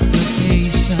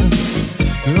 complications.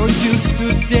 Girl, you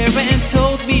stood there and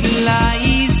told me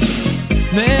lies.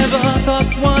 Never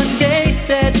thought one day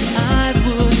that I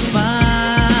would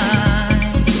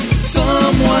find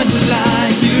someone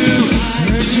like you.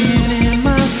 Searching in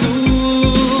my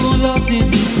soul, lost in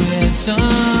depression.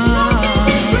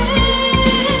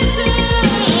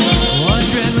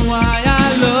 Wondering why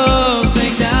our love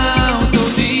sank down so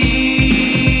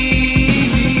deep.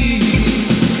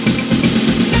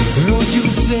 Girl, you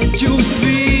said you'd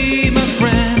be my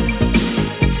friend,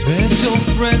 special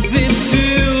friends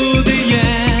until the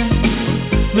end.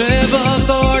 Never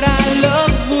thought our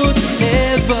love would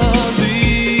ever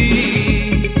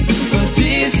be a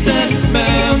distant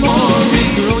memory.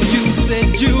 Girl, you said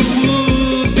you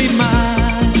would be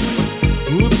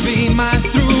mine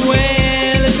through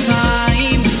endless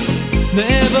time.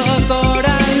 Never thought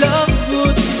our love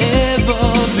would ever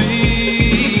be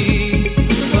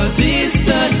a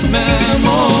distant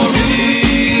memory.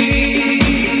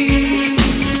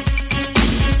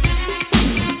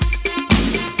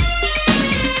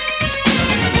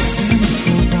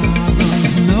 Simple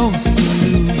problems, no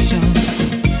solution.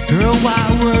 Girl, why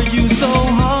were you so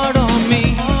hard on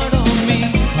me?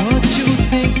 What you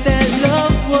think that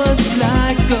love was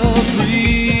like a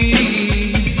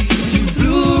breeze? You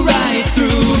blew right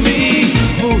through me.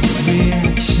 Both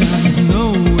reactions, no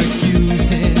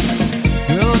excuses.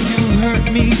 Girl, you hurt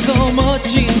me so much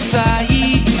inside.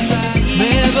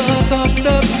 Never thought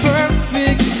the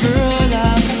perfect girl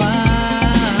I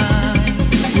find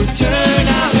would turn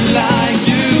out like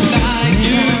you. I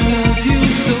love you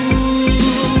so,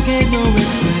 get no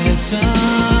expression.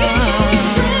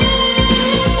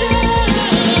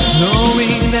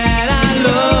 Knowing that our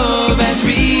love has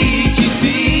reached its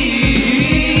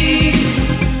peak,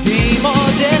 game or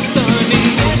destiny.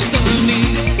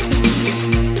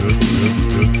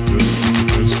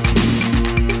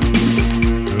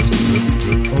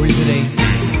 Or is it a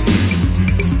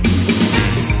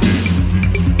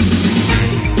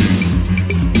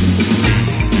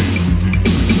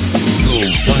The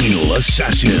final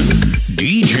assassin,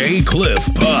 DJ Cliff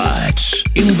Potts,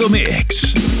 in the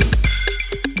mix.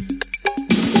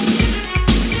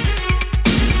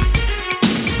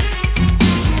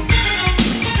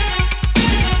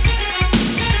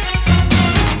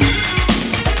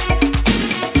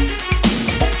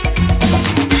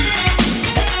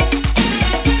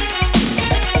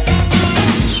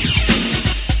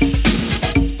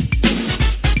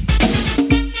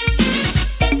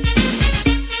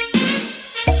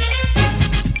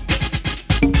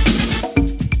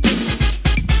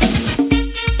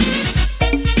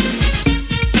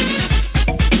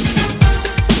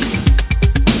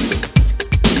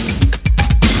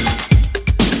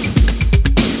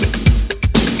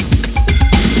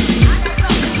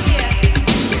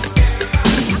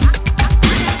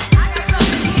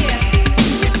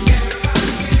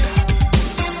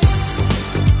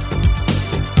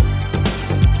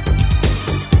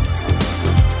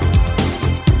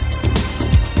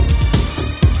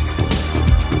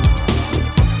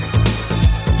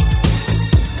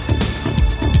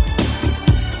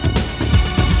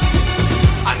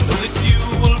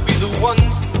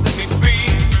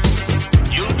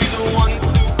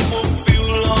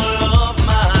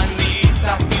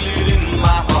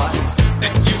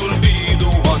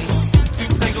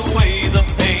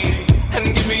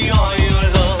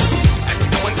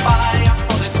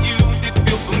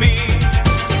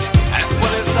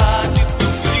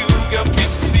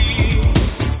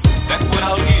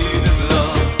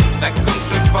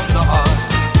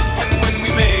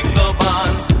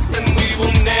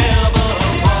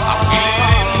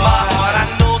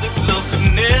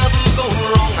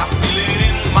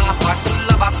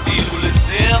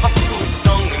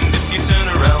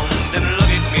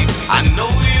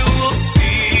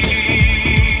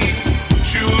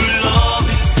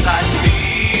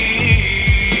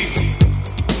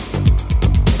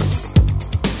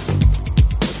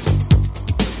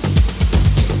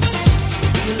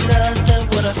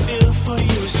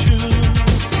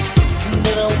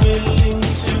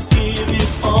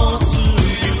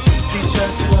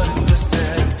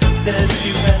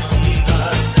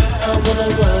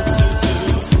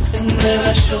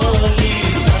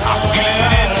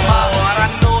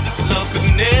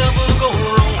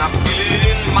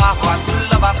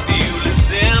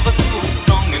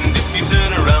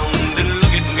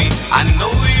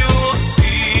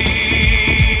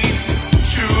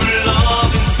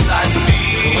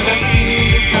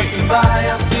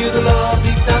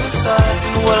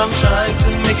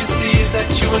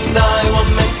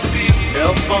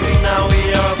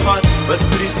 apart, but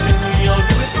pretty soon you'll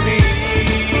be with me.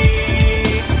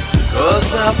 'Cause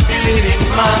I feel it in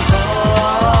my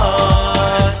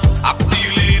heart. I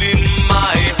feel it in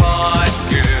my heart,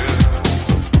 girl.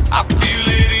 I feel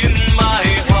it in my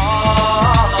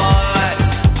heart.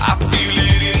 I feel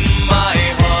it in my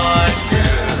heart,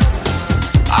 girl.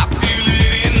 I feel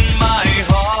it in my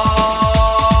heart.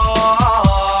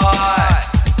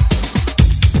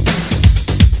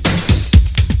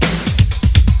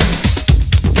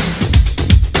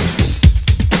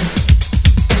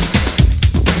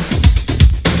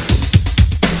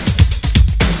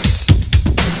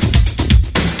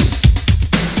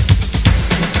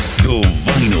 The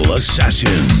Vinyl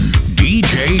Assassin,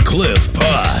 DJ Cliff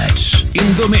Potts, in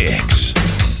the mix.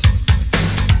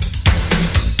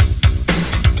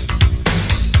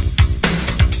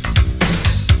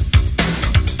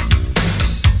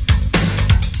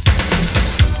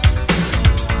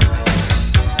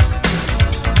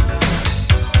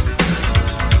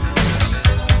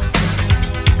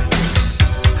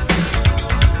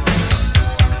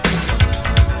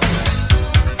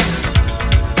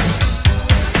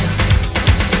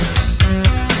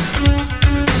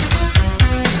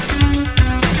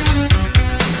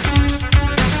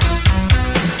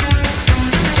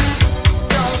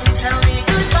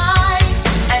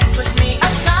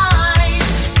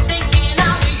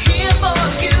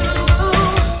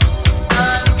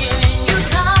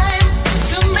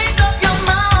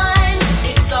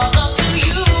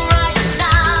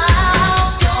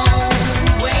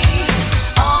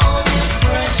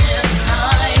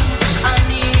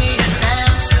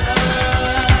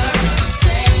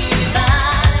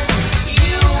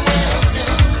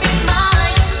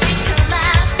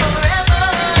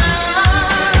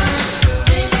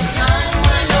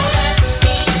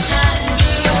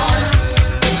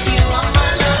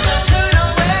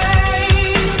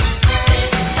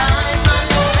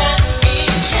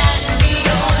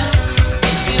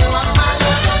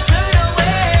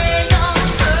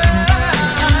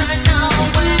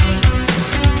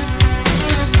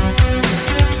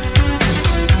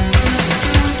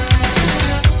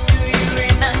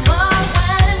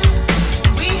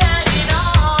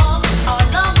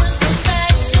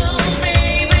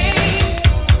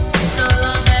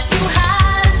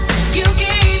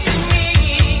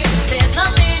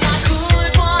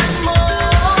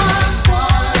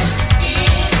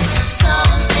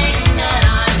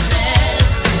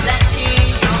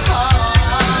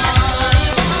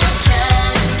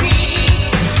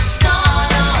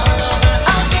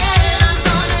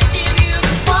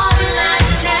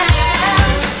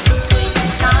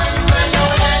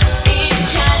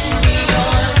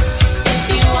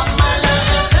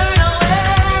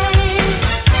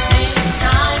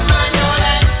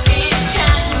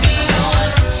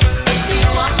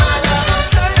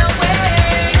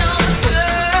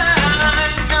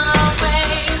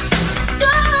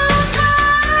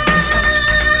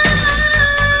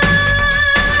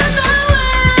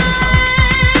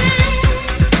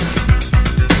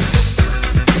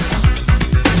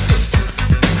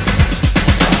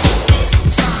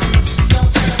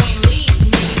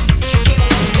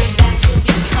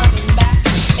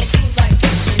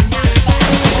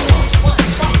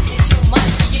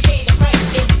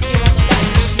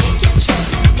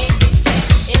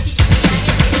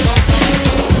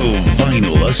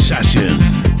 Assassin,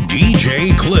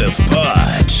 DJ Cliff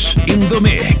Potts, in the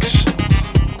mix.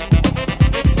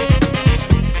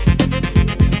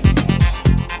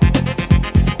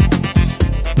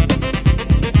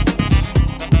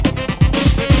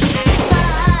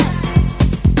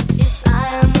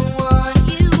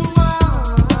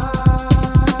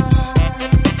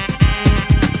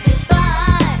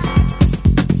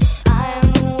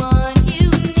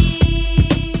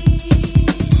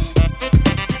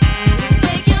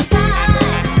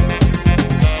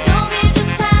 Show me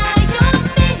just how you're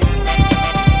feeling.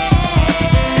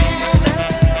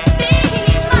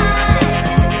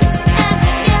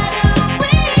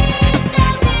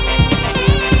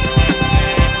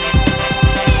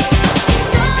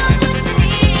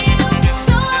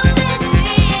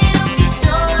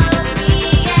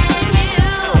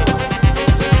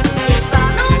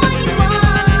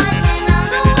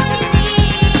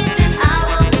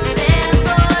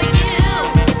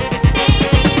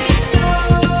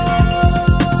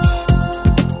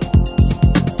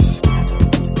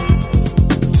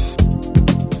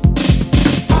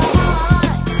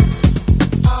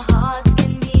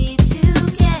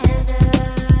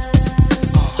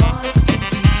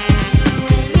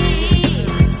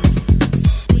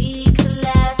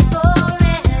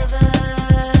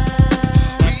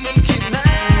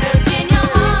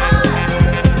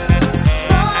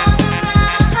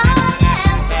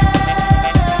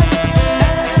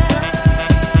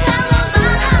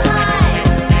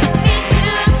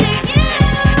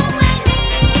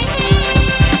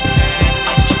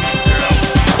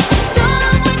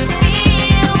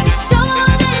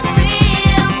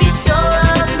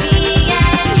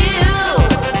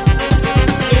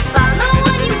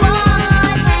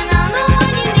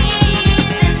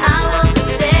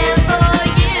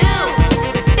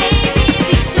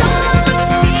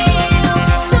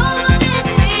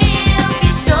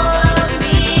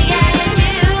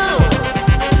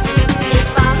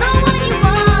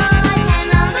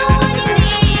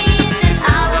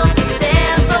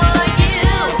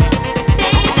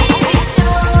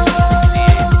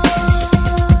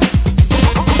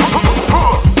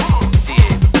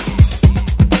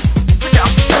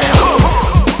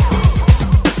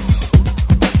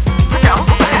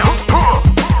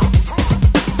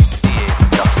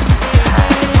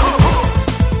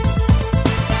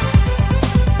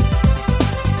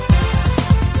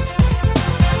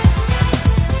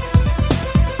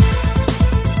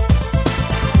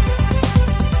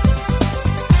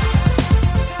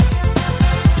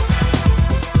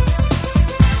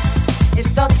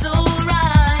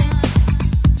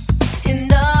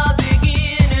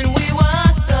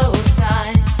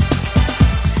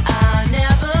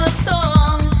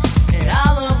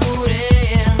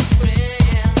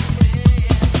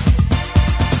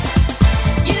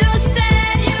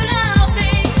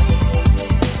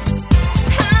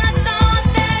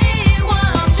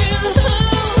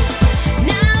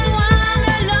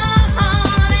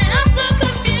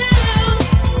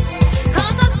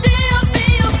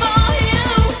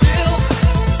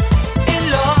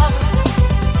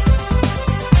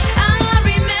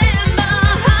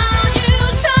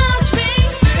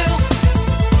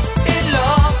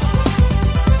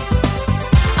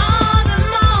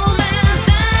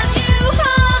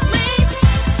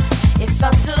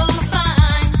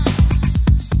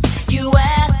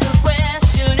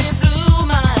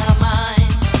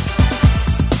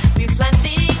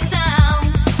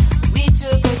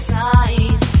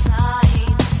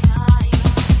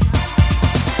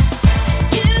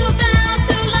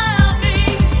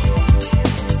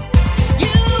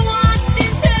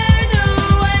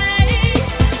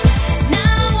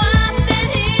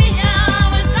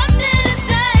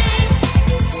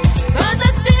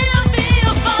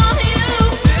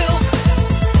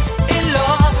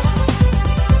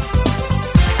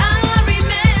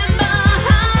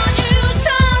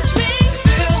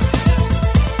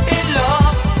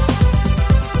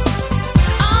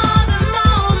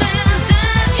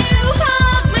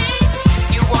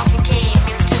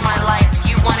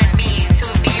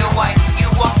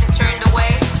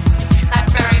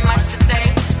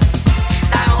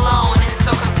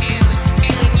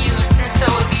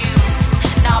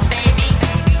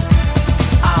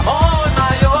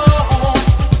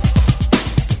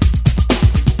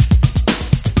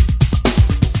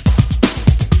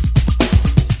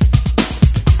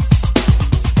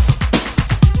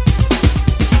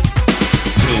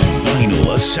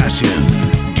 assassin,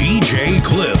 DJ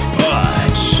Cliff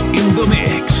Potts, in the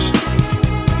mix.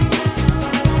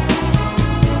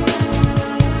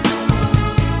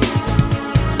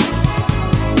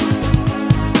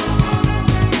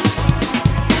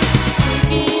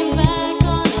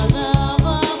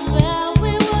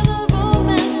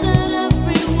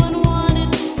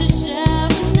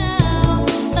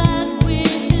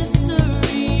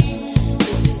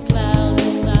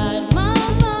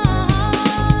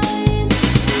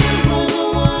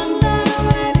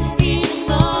 Each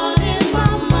thought in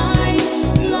my mind.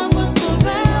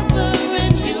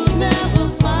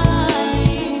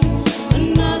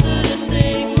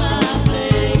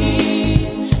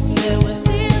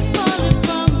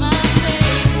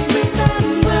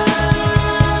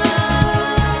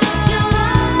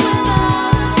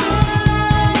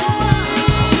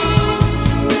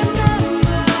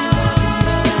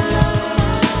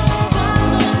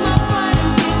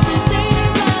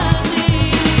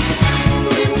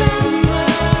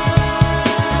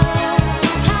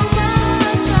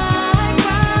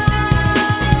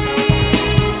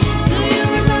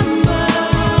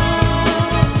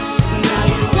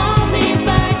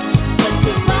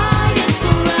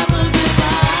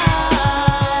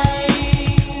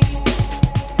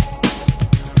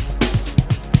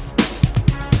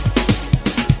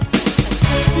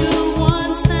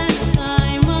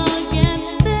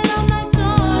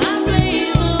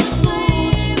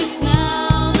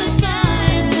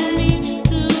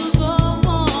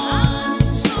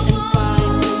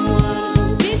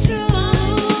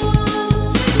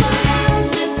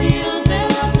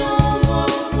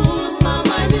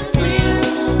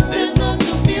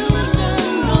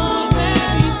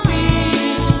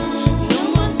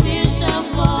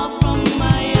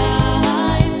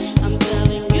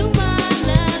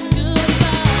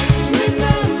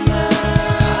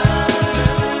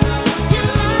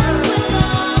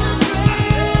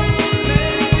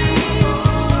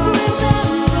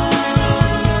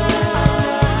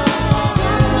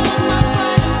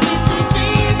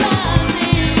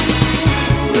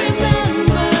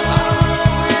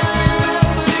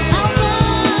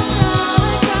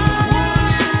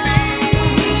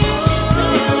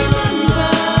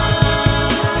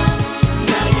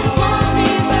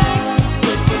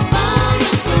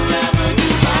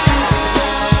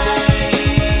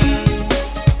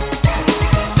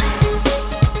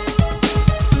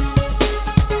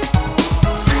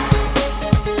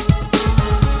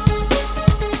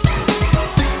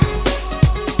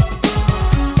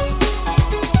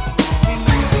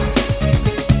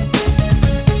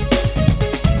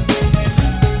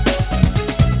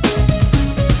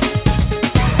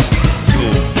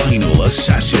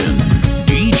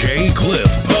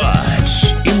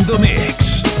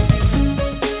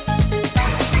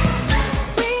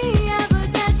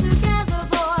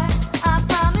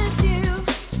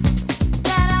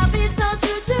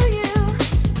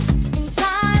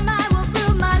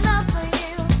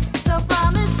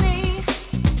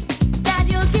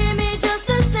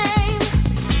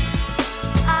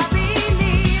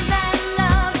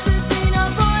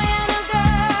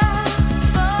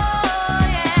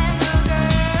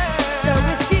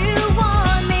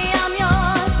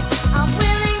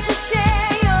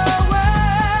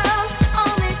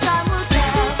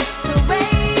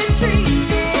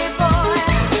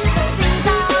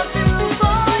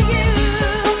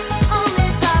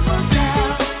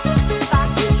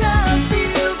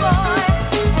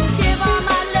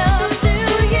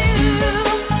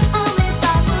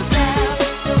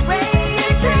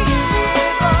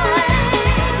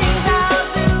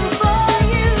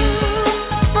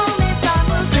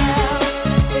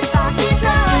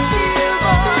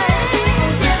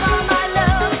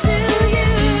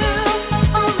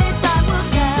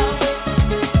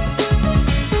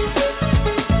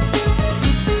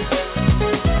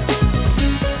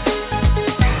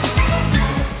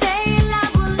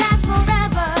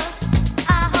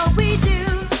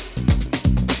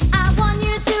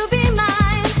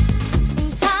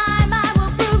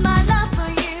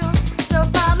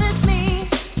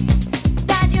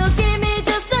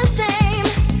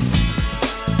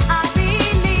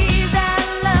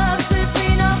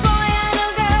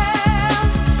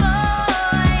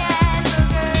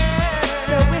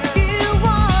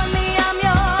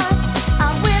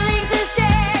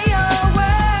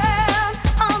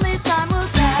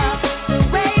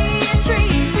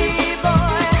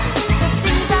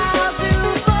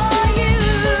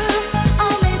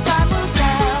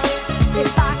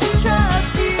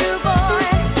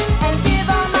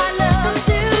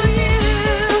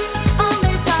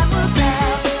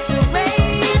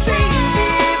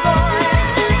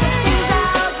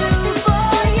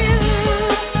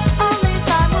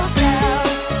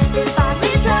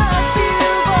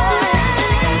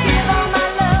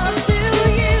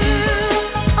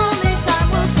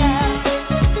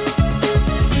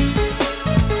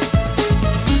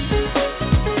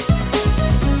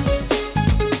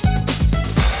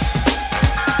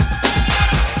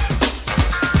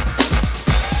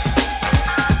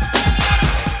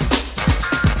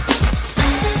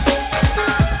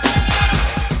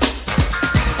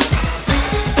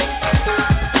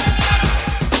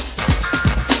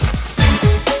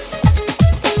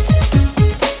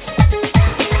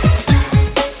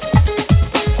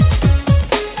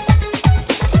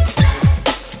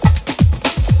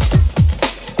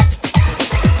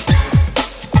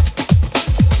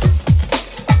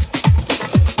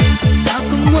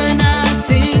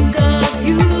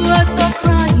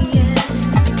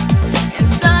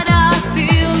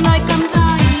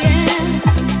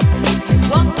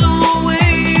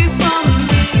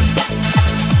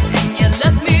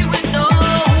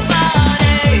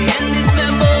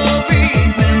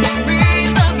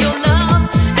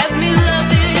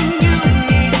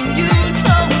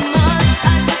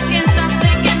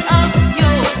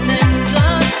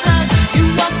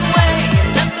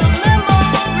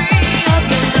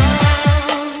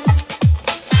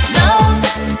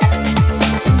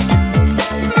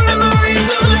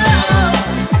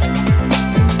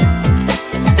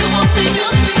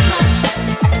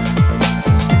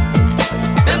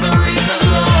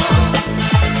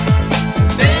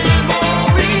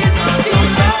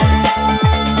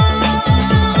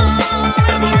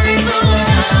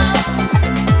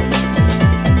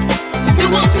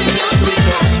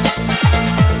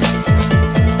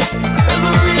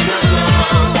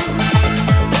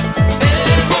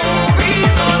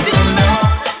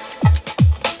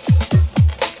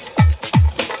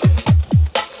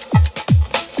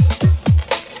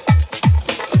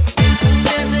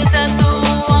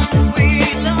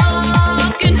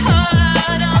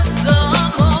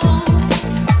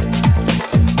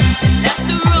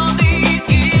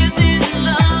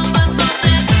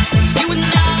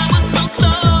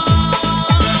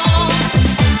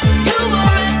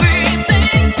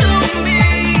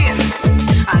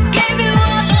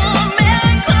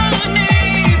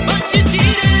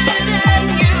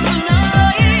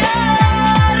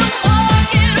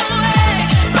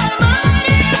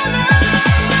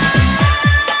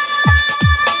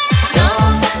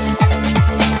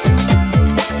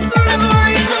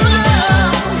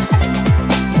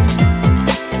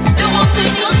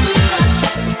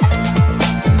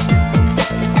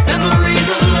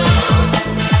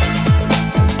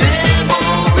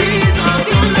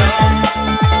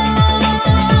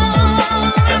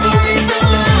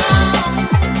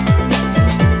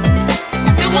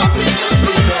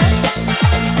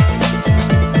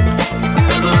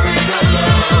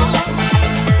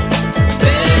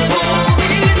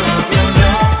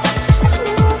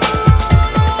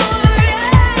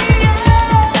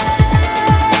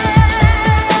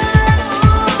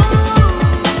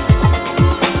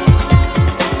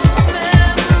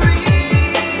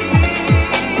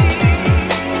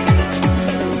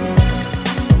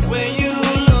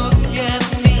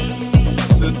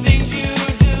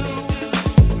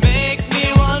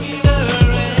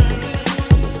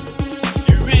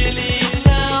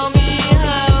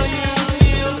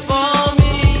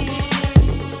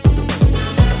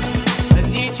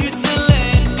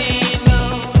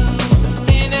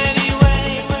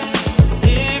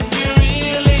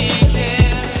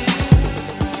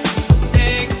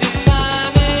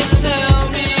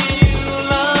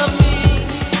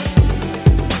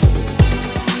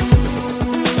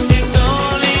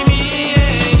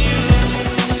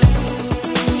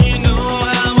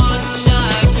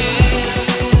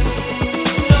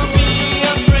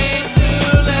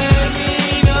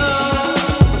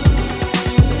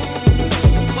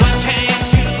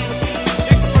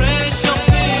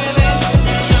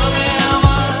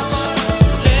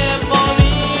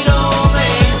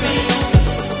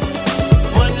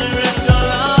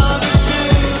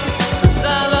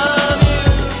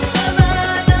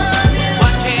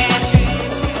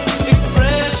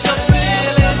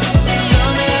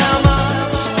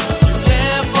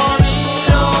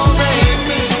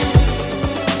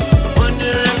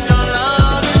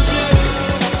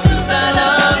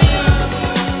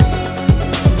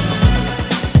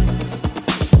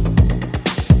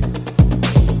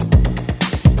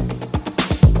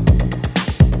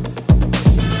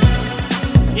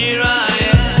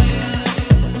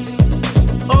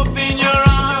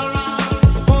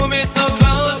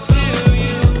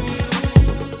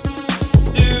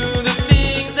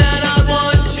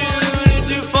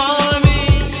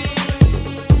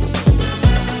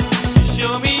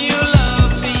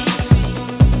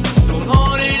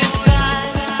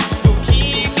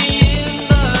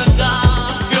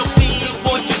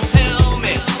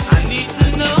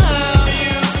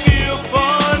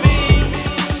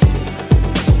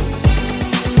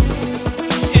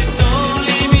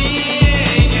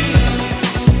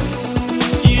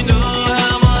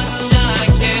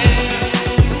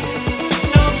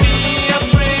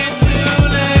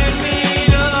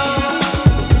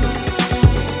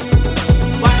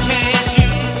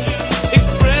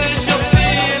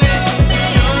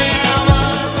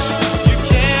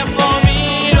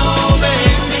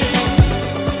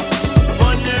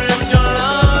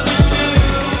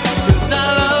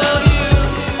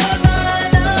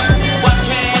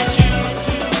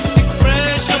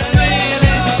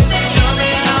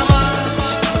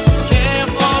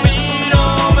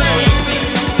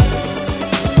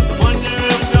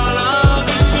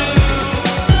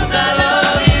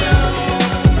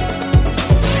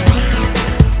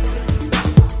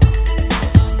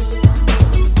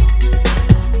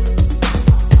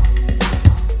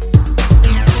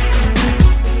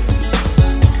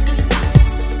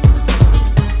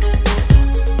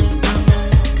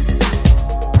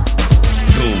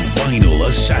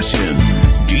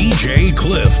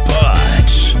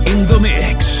 in the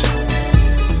mix.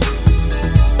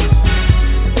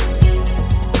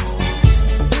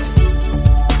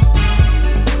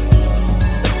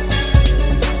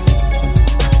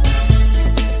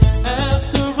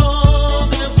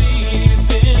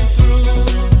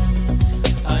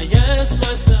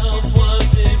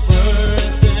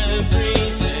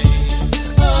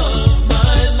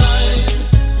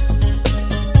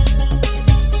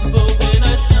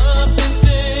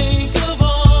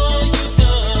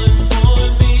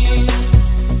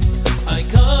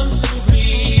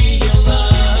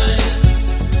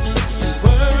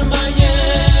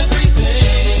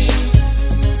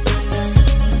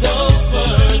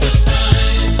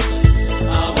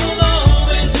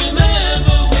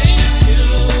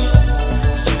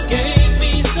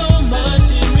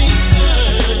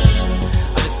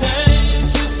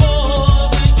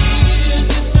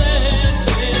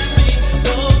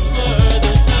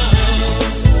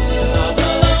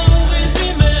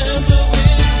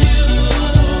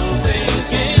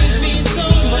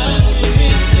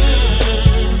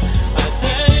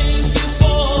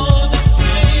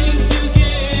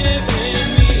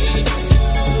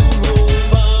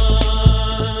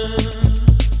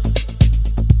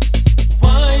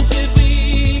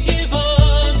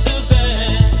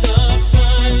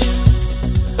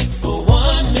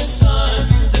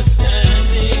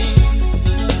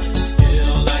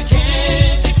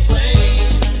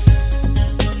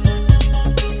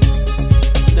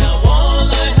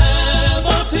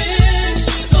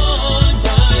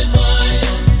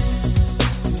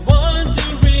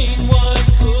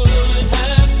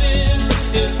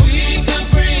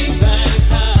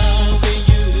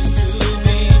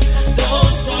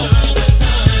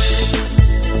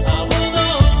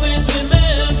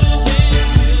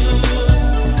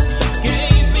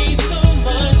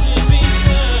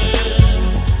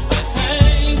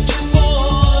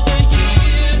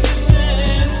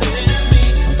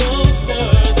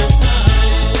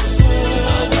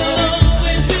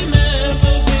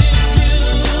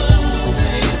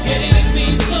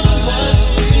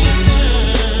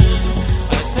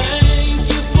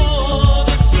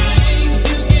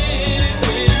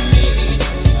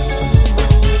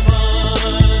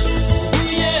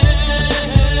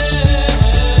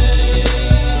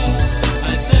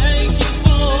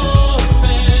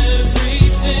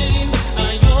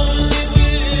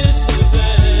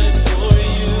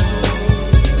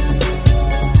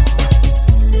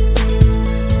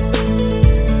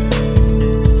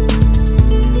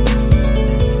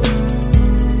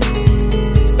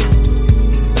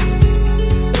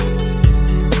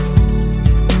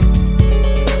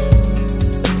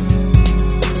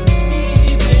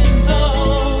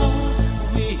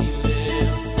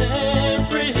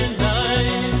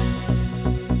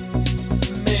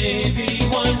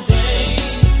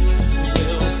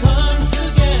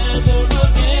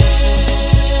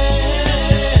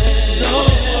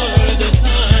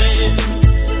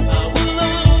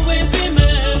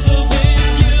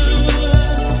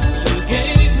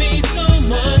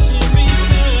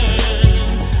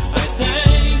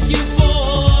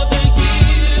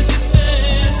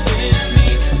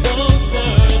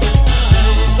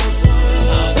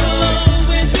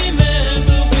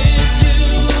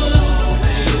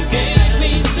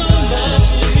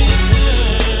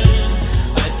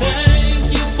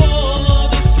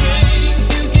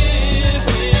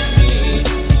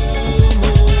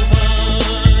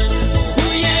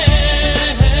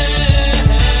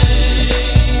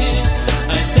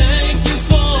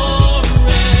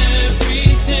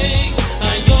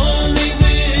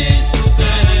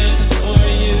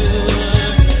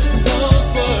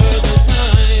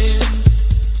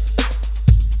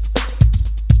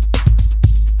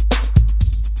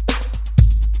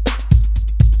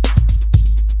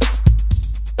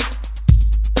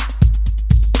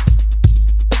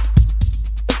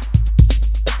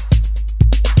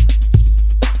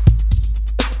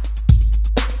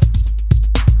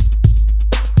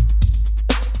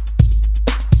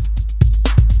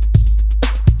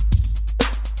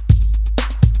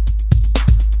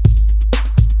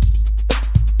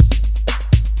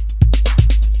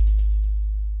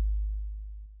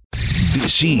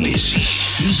 This is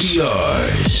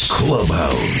CPR's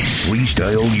Clubhouse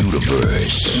Freestyle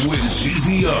Universe with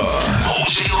CPR,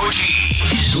 Jose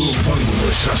Ortiz, the Vinyl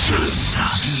Assassin,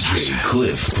 DJ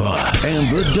Cliff Pot, and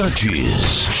the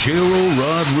Duchess, Cheryl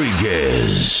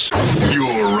Rodriguez.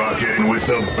 You're rocking with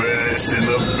the best in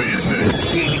the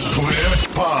business. It's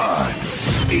Cliff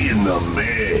Potts in the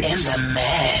mix. In the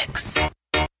mix.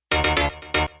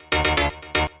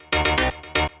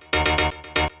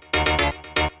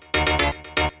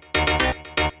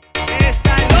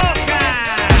 Esta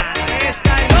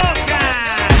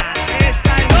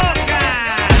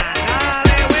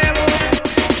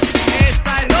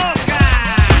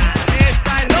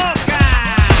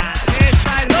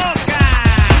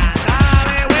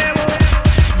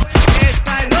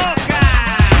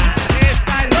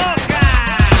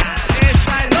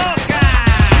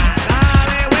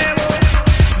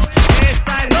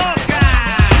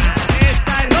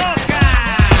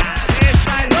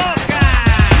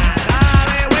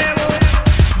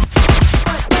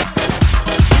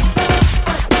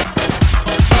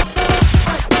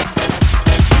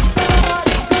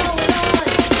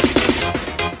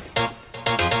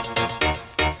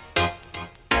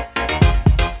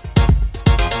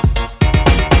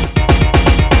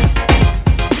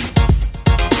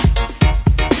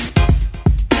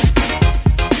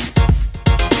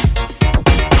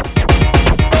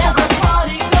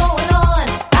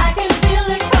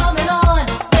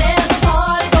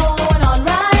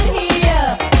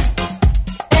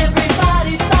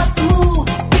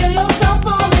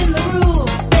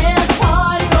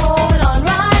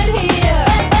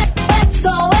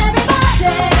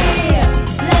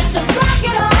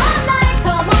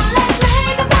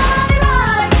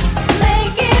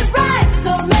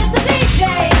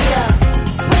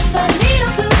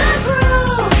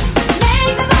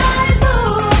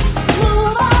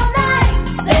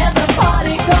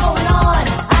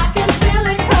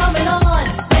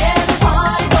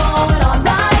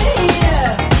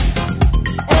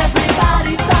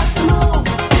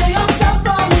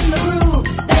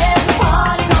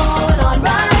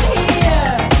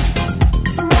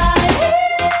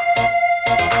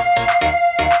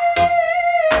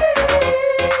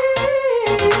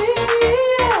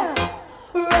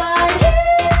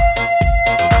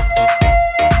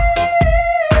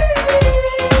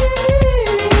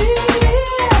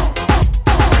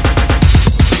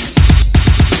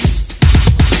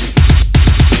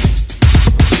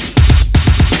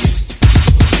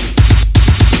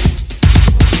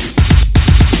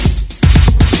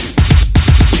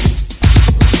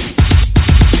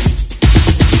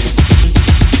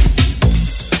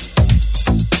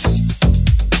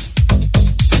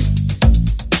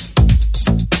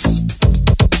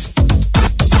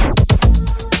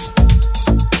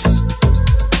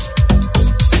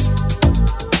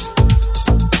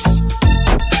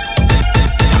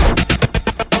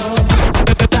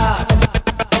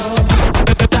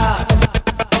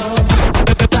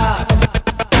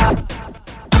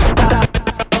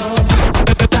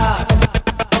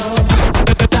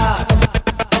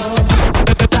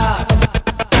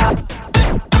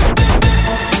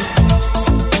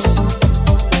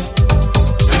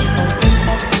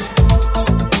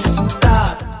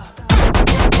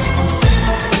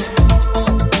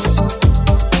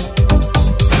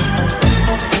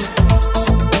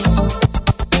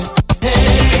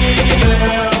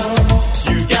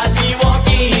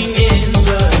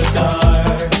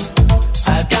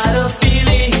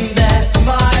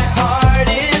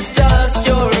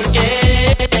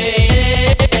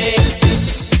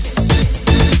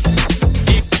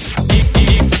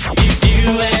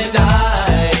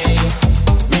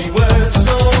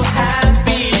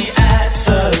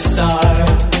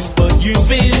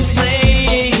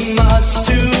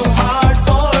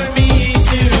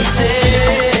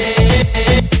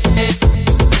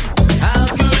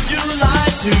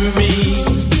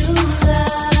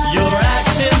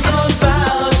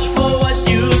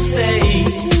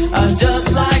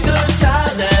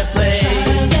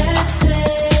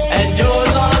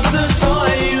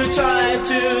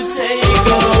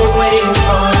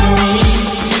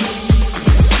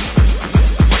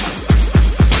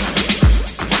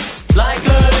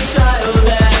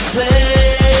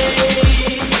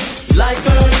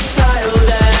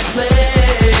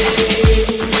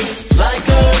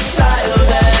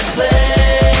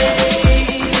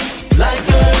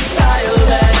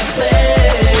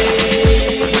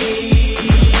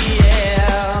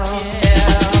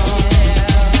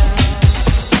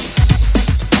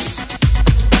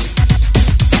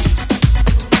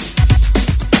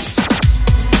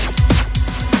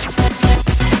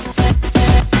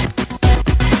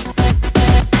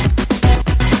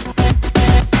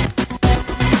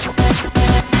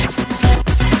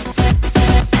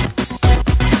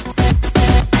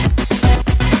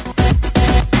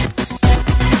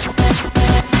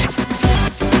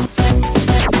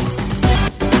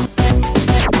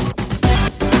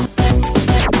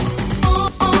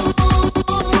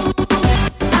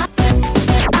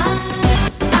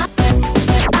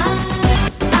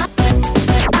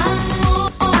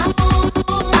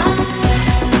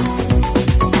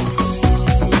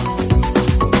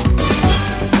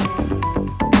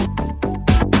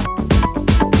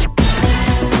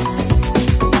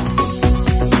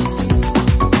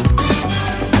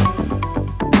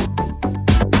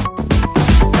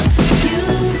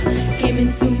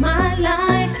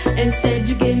and said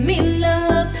you give me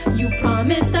love. You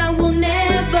promised I will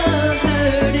never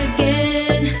hurt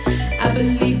again. I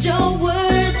believed your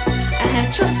words, I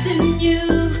had trust in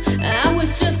you. I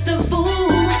was just a fool,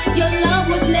 your love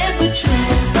was never true.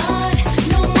 But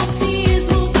no more tears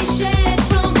will be shed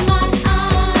from my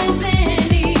eyes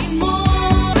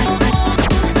anymore.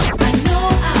 I know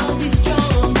I'll be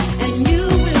strong and you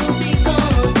will be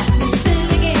gone. These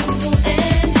silly games will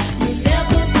end, you'll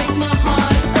never break my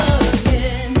heart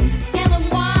again. Tell them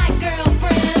why,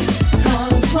 girlfriend,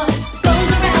 'cause what goes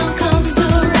around comes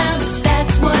around.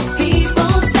 That's what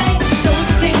people say. So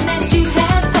the pain that you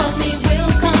have caused me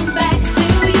will come back to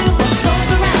you. What goes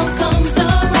around comes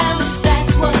around.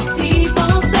 That's what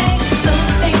people say. So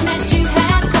the pain that you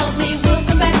have caused me will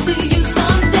come back to you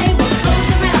someday. What goes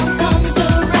around comes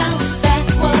around.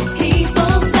 That's what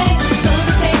people say. So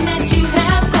the pain that you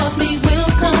have caused me will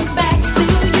come back to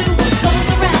you. What goes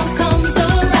around comes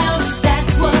around.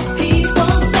 That's what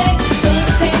people say. So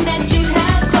the pain that you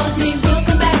have caused me will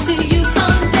come back to you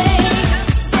someday.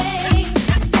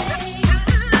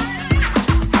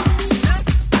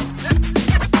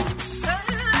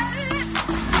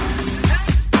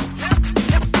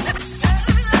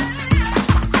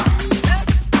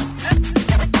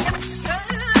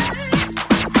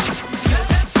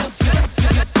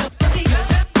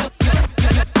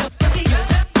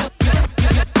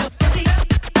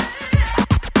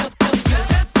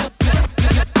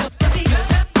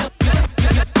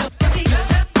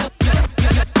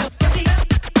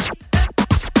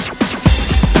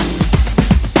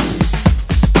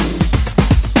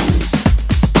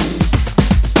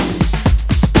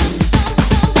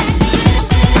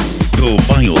 The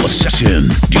Vinyl Session.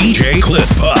 DJ Cliff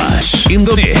Bus in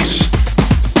the mix.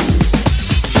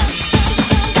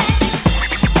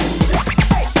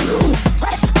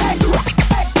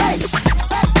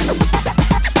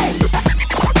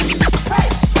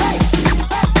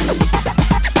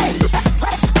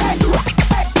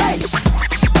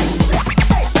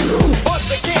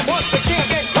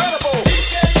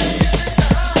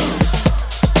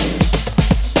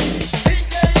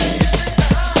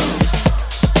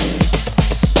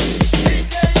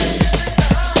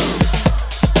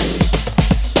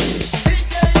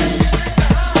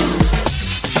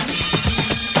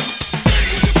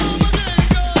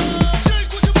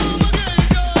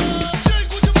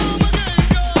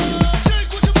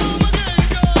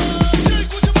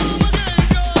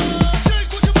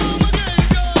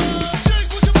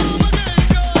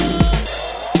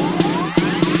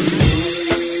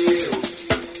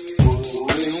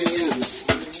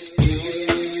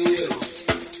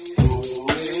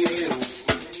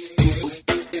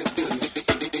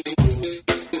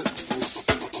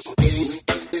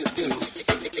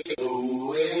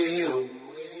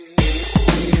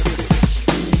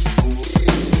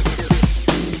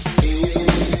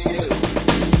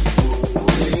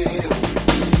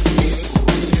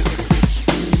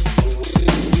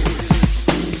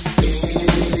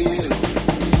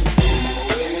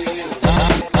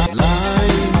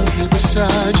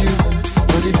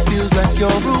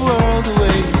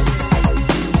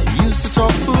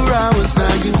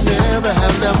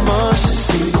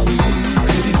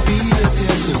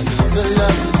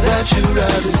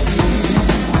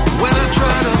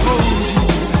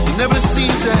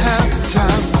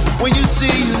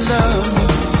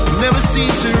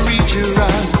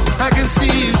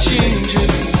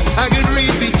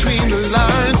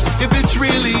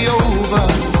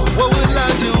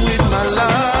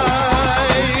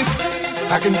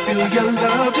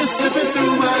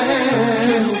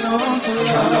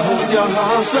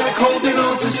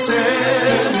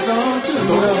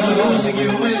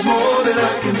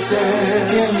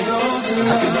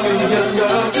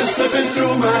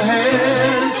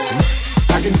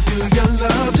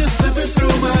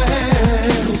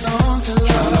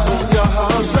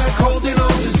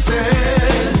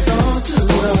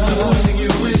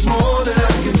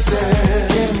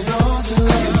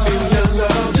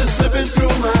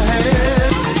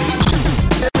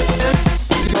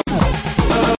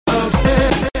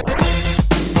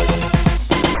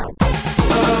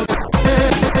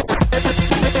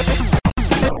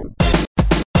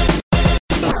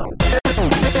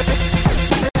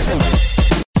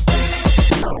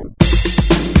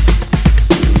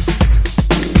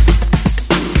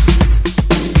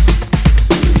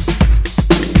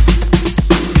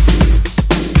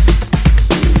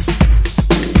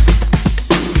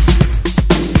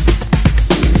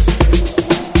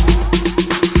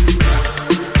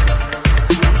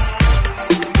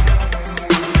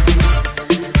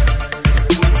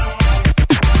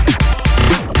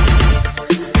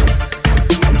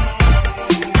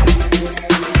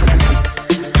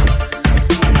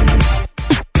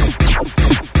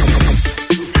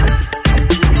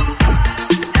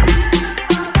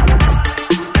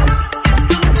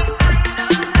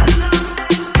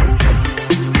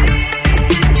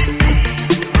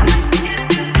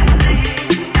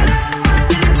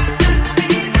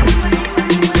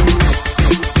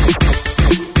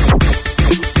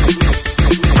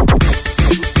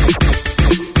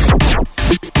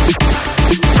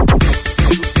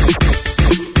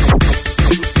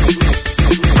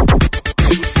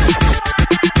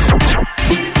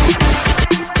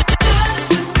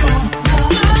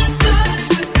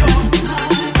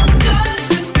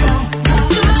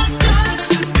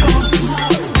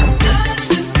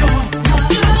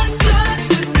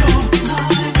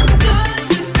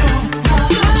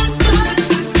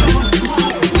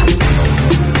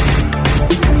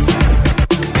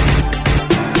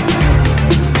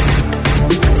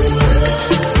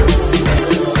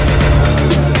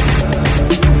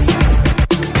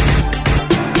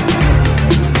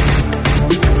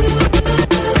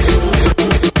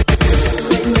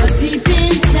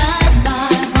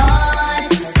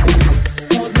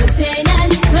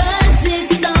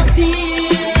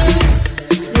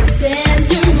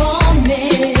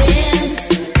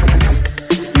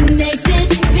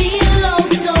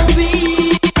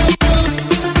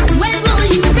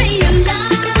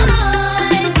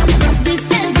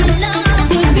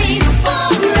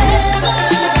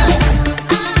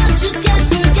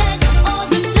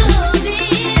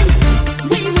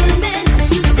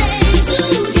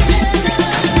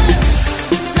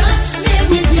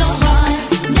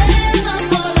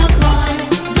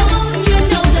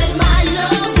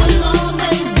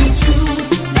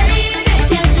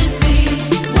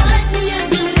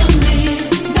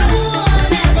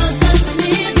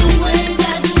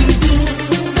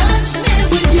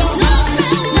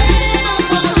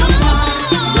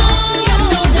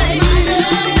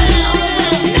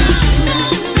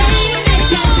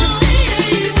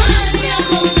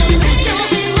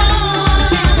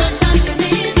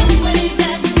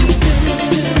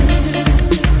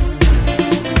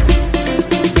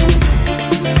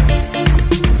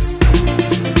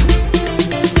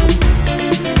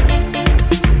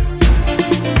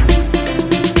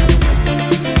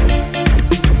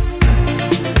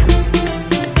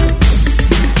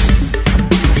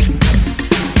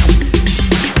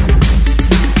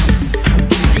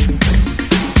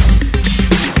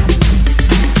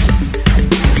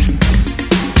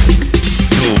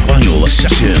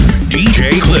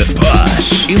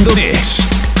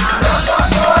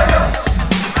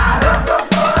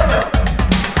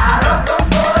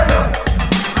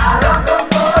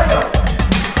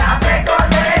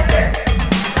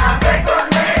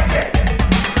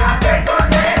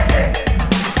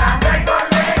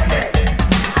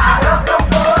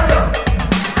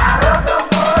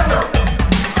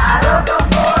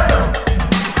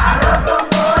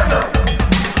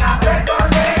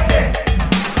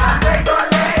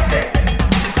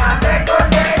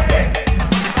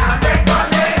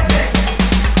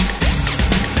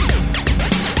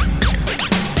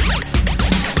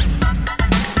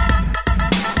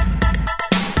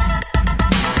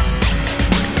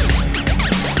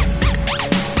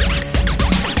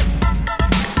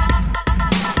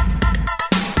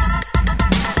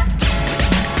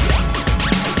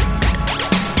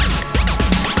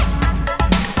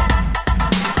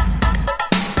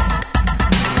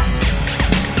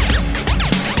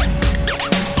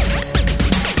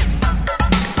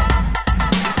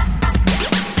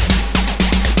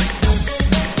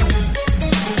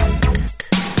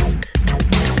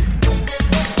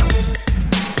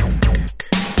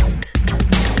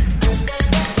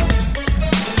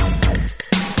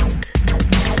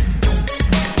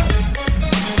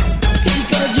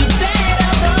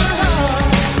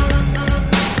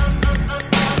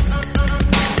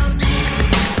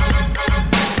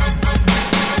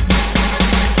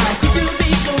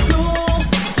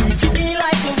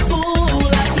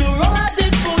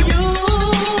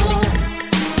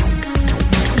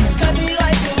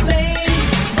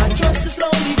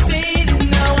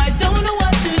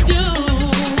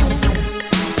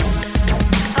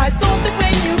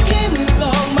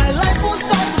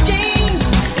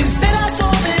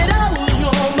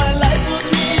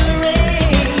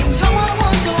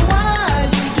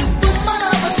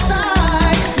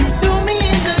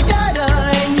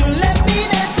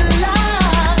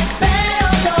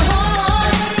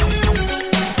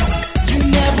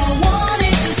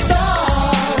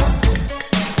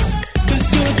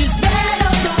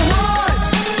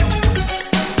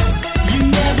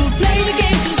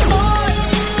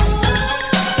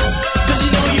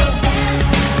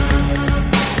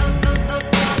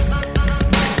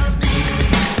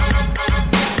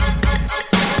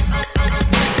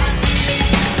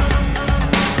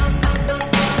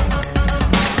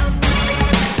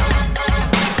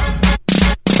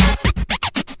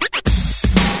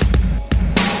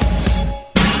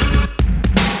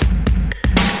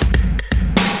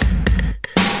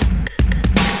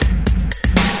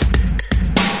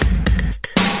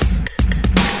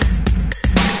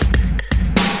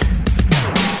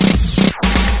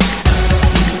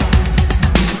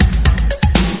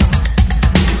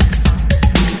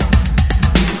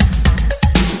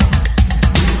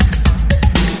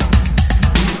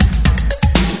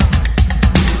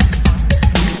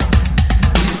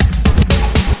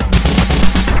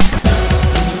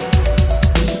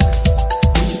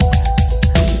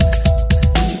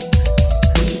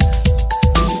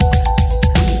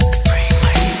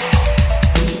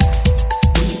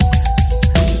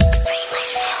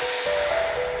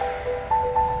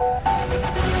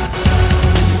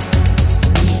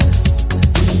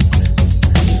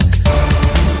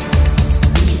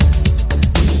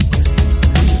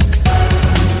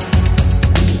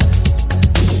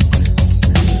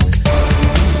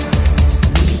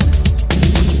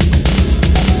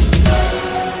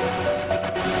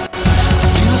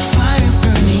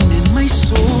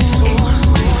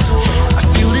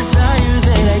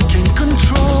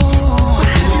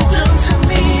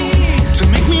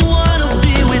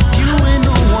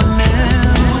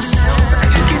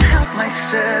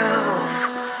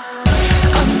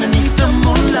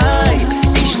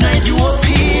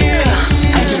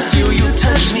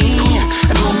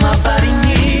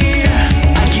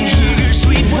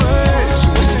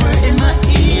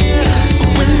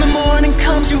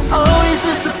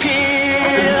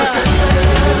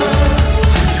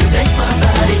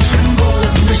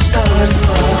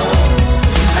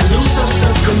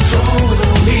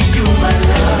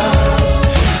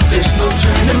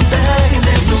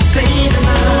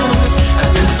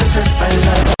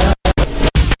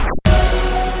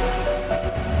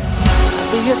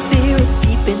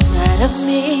 inside of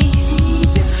me.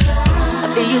 I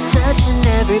feel you touching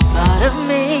every part of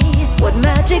me. What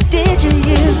magic did you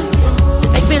use to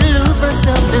make me lose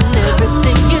myself in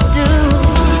everything you do?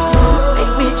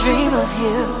 Make me dream of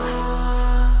you.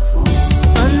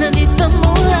 Underneath the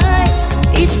moonlight,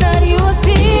 each night you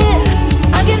appear.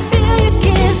 I can feel you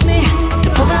kiss me to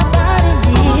pull my body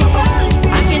near.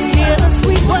 I can hear the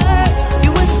sweet words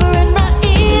you whisper in my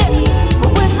ear.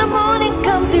 But when the morning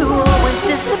comes, you always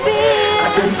disappear.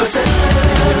 I've been possessed by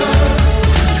love.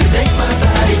 You make my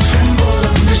body tremble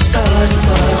under stars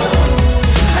above.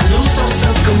 I lose all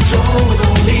self-control with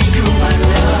only you, my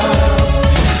love.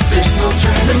 There's no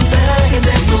turning back and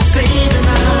there's no saving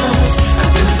us.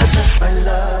 I've been possessed by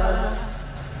love.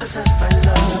 Possessed by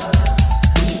love.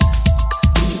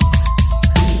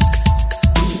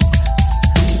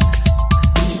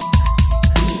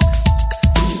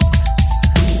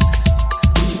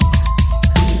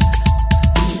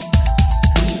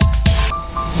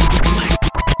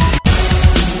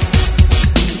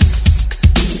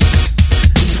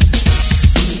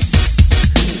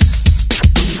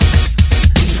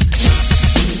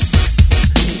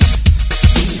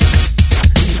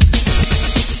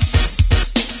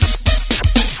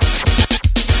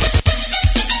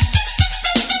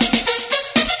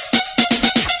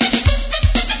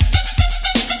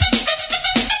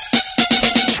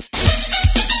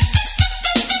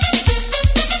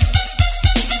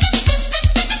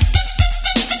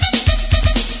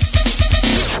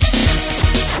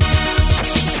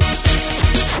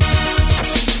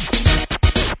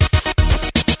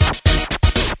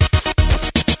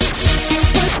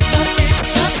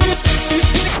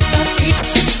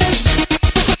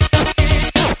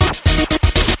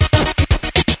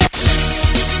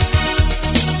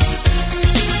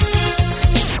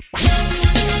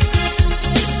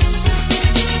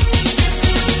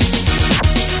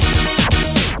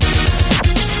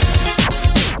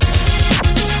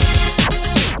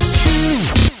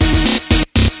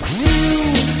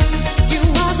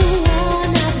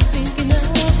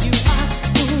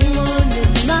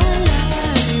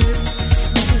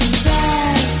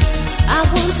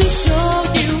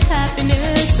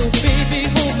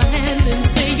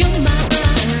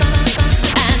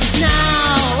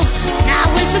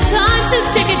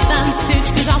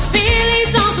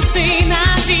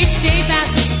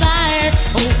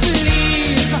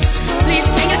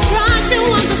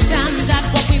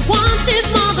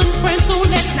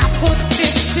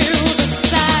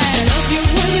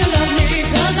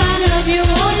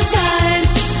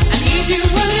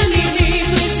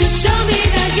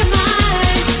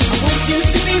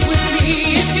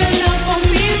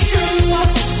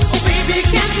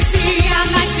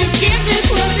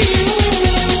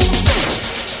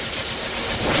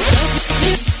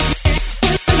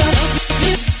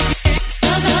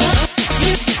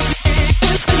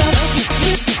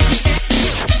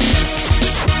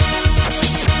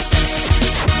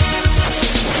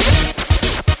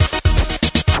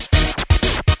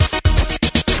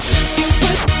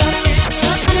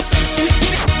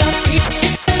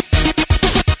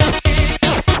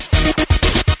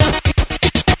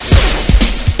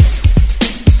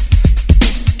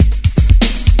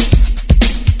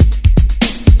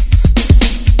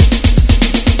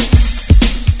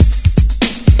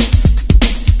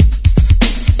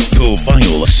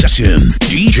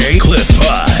 DJ Cliff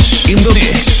Bus in the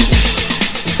mix.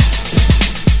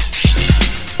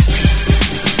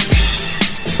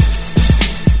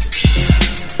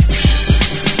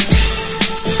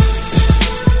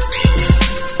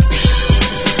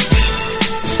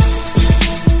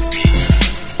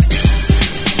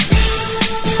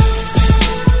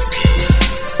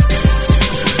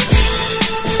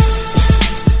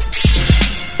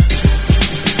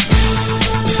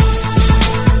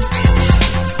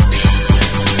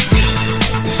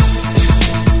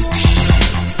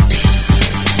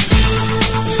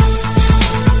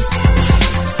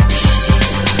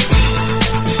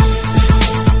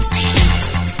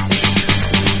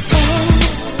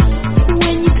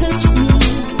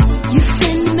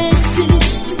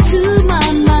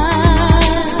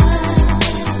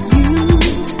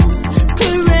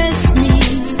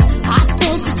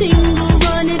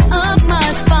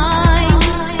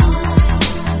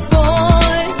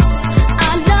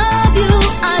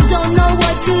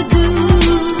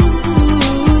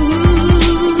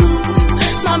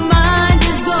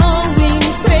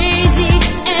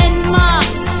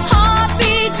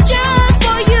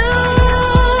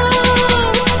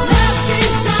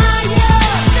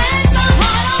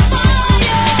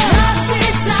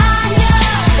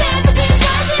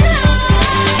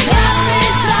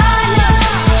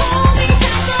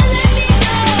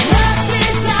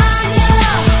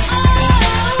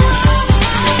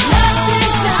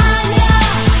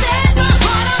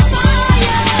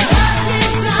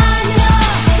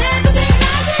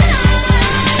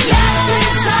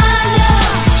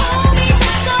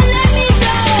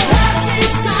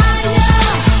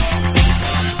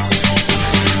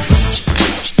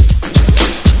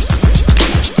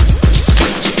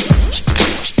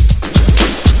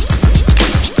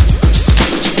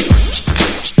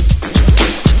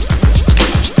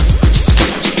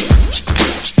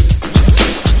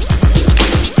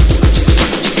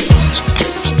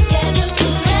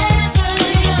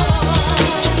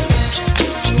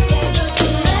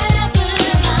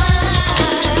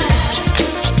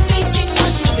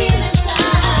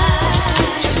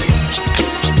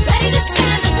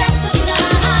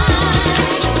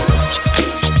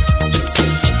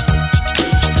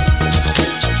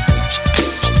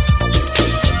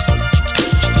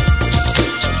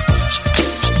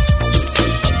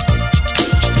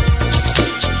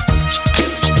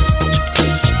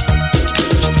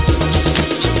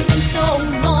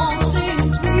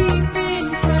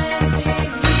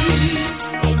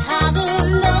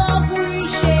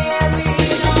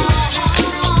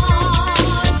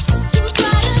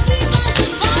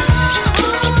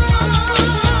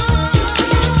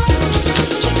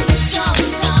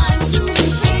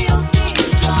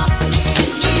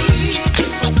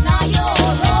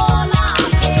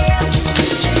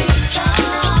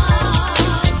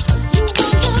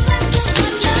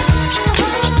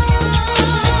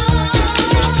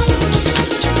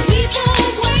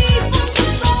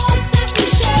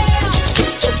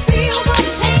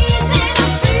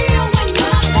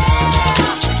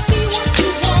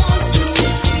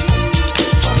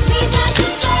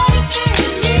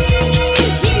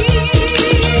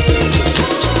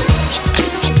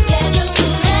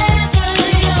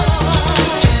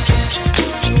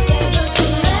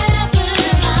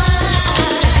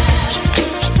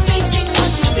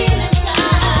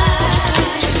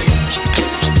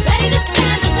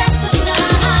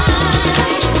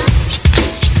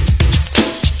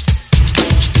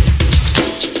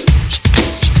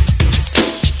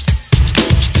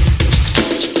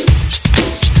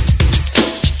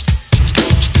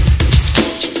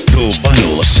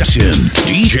 Vinyl Session.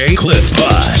 DJ Cliff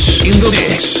Bus in the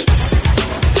mix.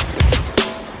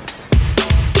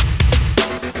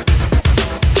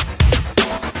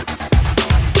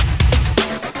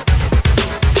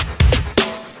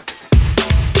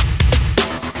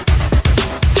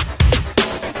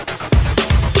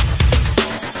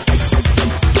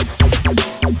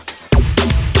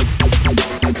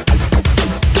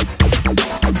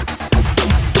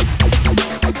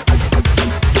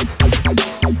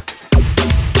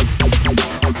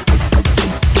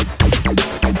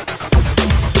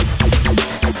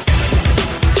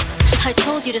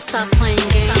 You to stop playing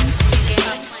games.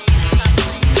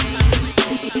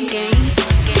 Games.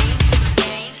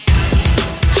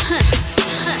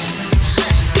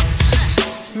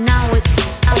 Now it's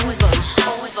over.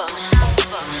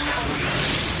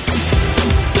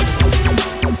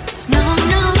 No,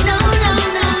 no, no, no,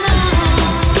 no,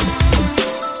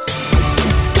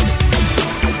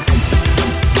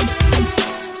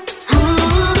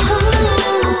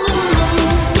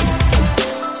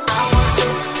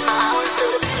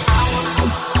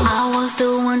 I was the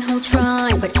one who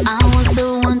tried, but I was the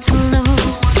one to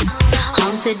lose.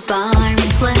 Haunted by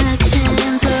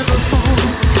reflections of a fool.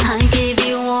 I gave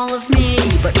you all of me,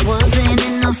 but wasn't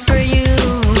enough for you.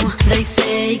 They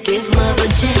say give love a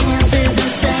chance is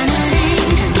insanity.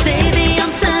 Baby,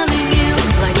 I'm telling you,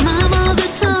 like my mother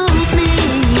told me,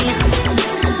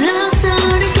 love's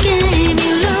not a game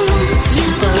you lose.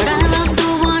 But I lost the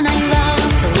one I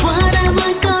love, so what am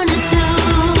I gonna do?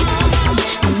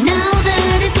 Now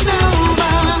that it's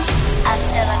over, I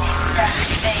still need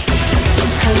baby.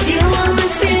 'Cause you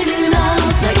weren't feeling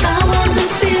love like I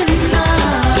wasn't feeling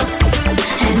loved.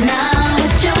 And now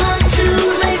it's just too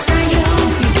late for you.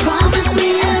 You promised me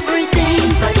everything,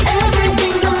 but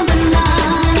everything's on the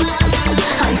line.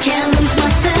 I can't lose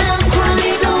myself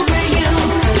crying over you.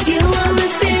 'Cause you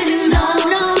weren't feeling love,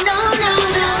 no, no, no,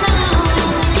 no, no.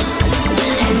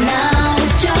 And now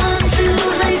it's just too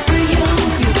late for you.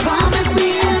 You promised me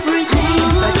everything,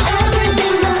 but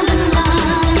everything's on the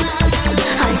line.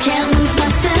 I can't lose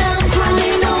myself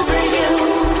crying over you.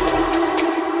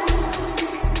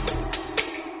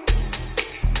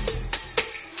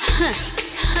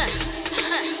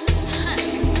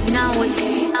 Now it's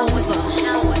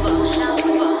over.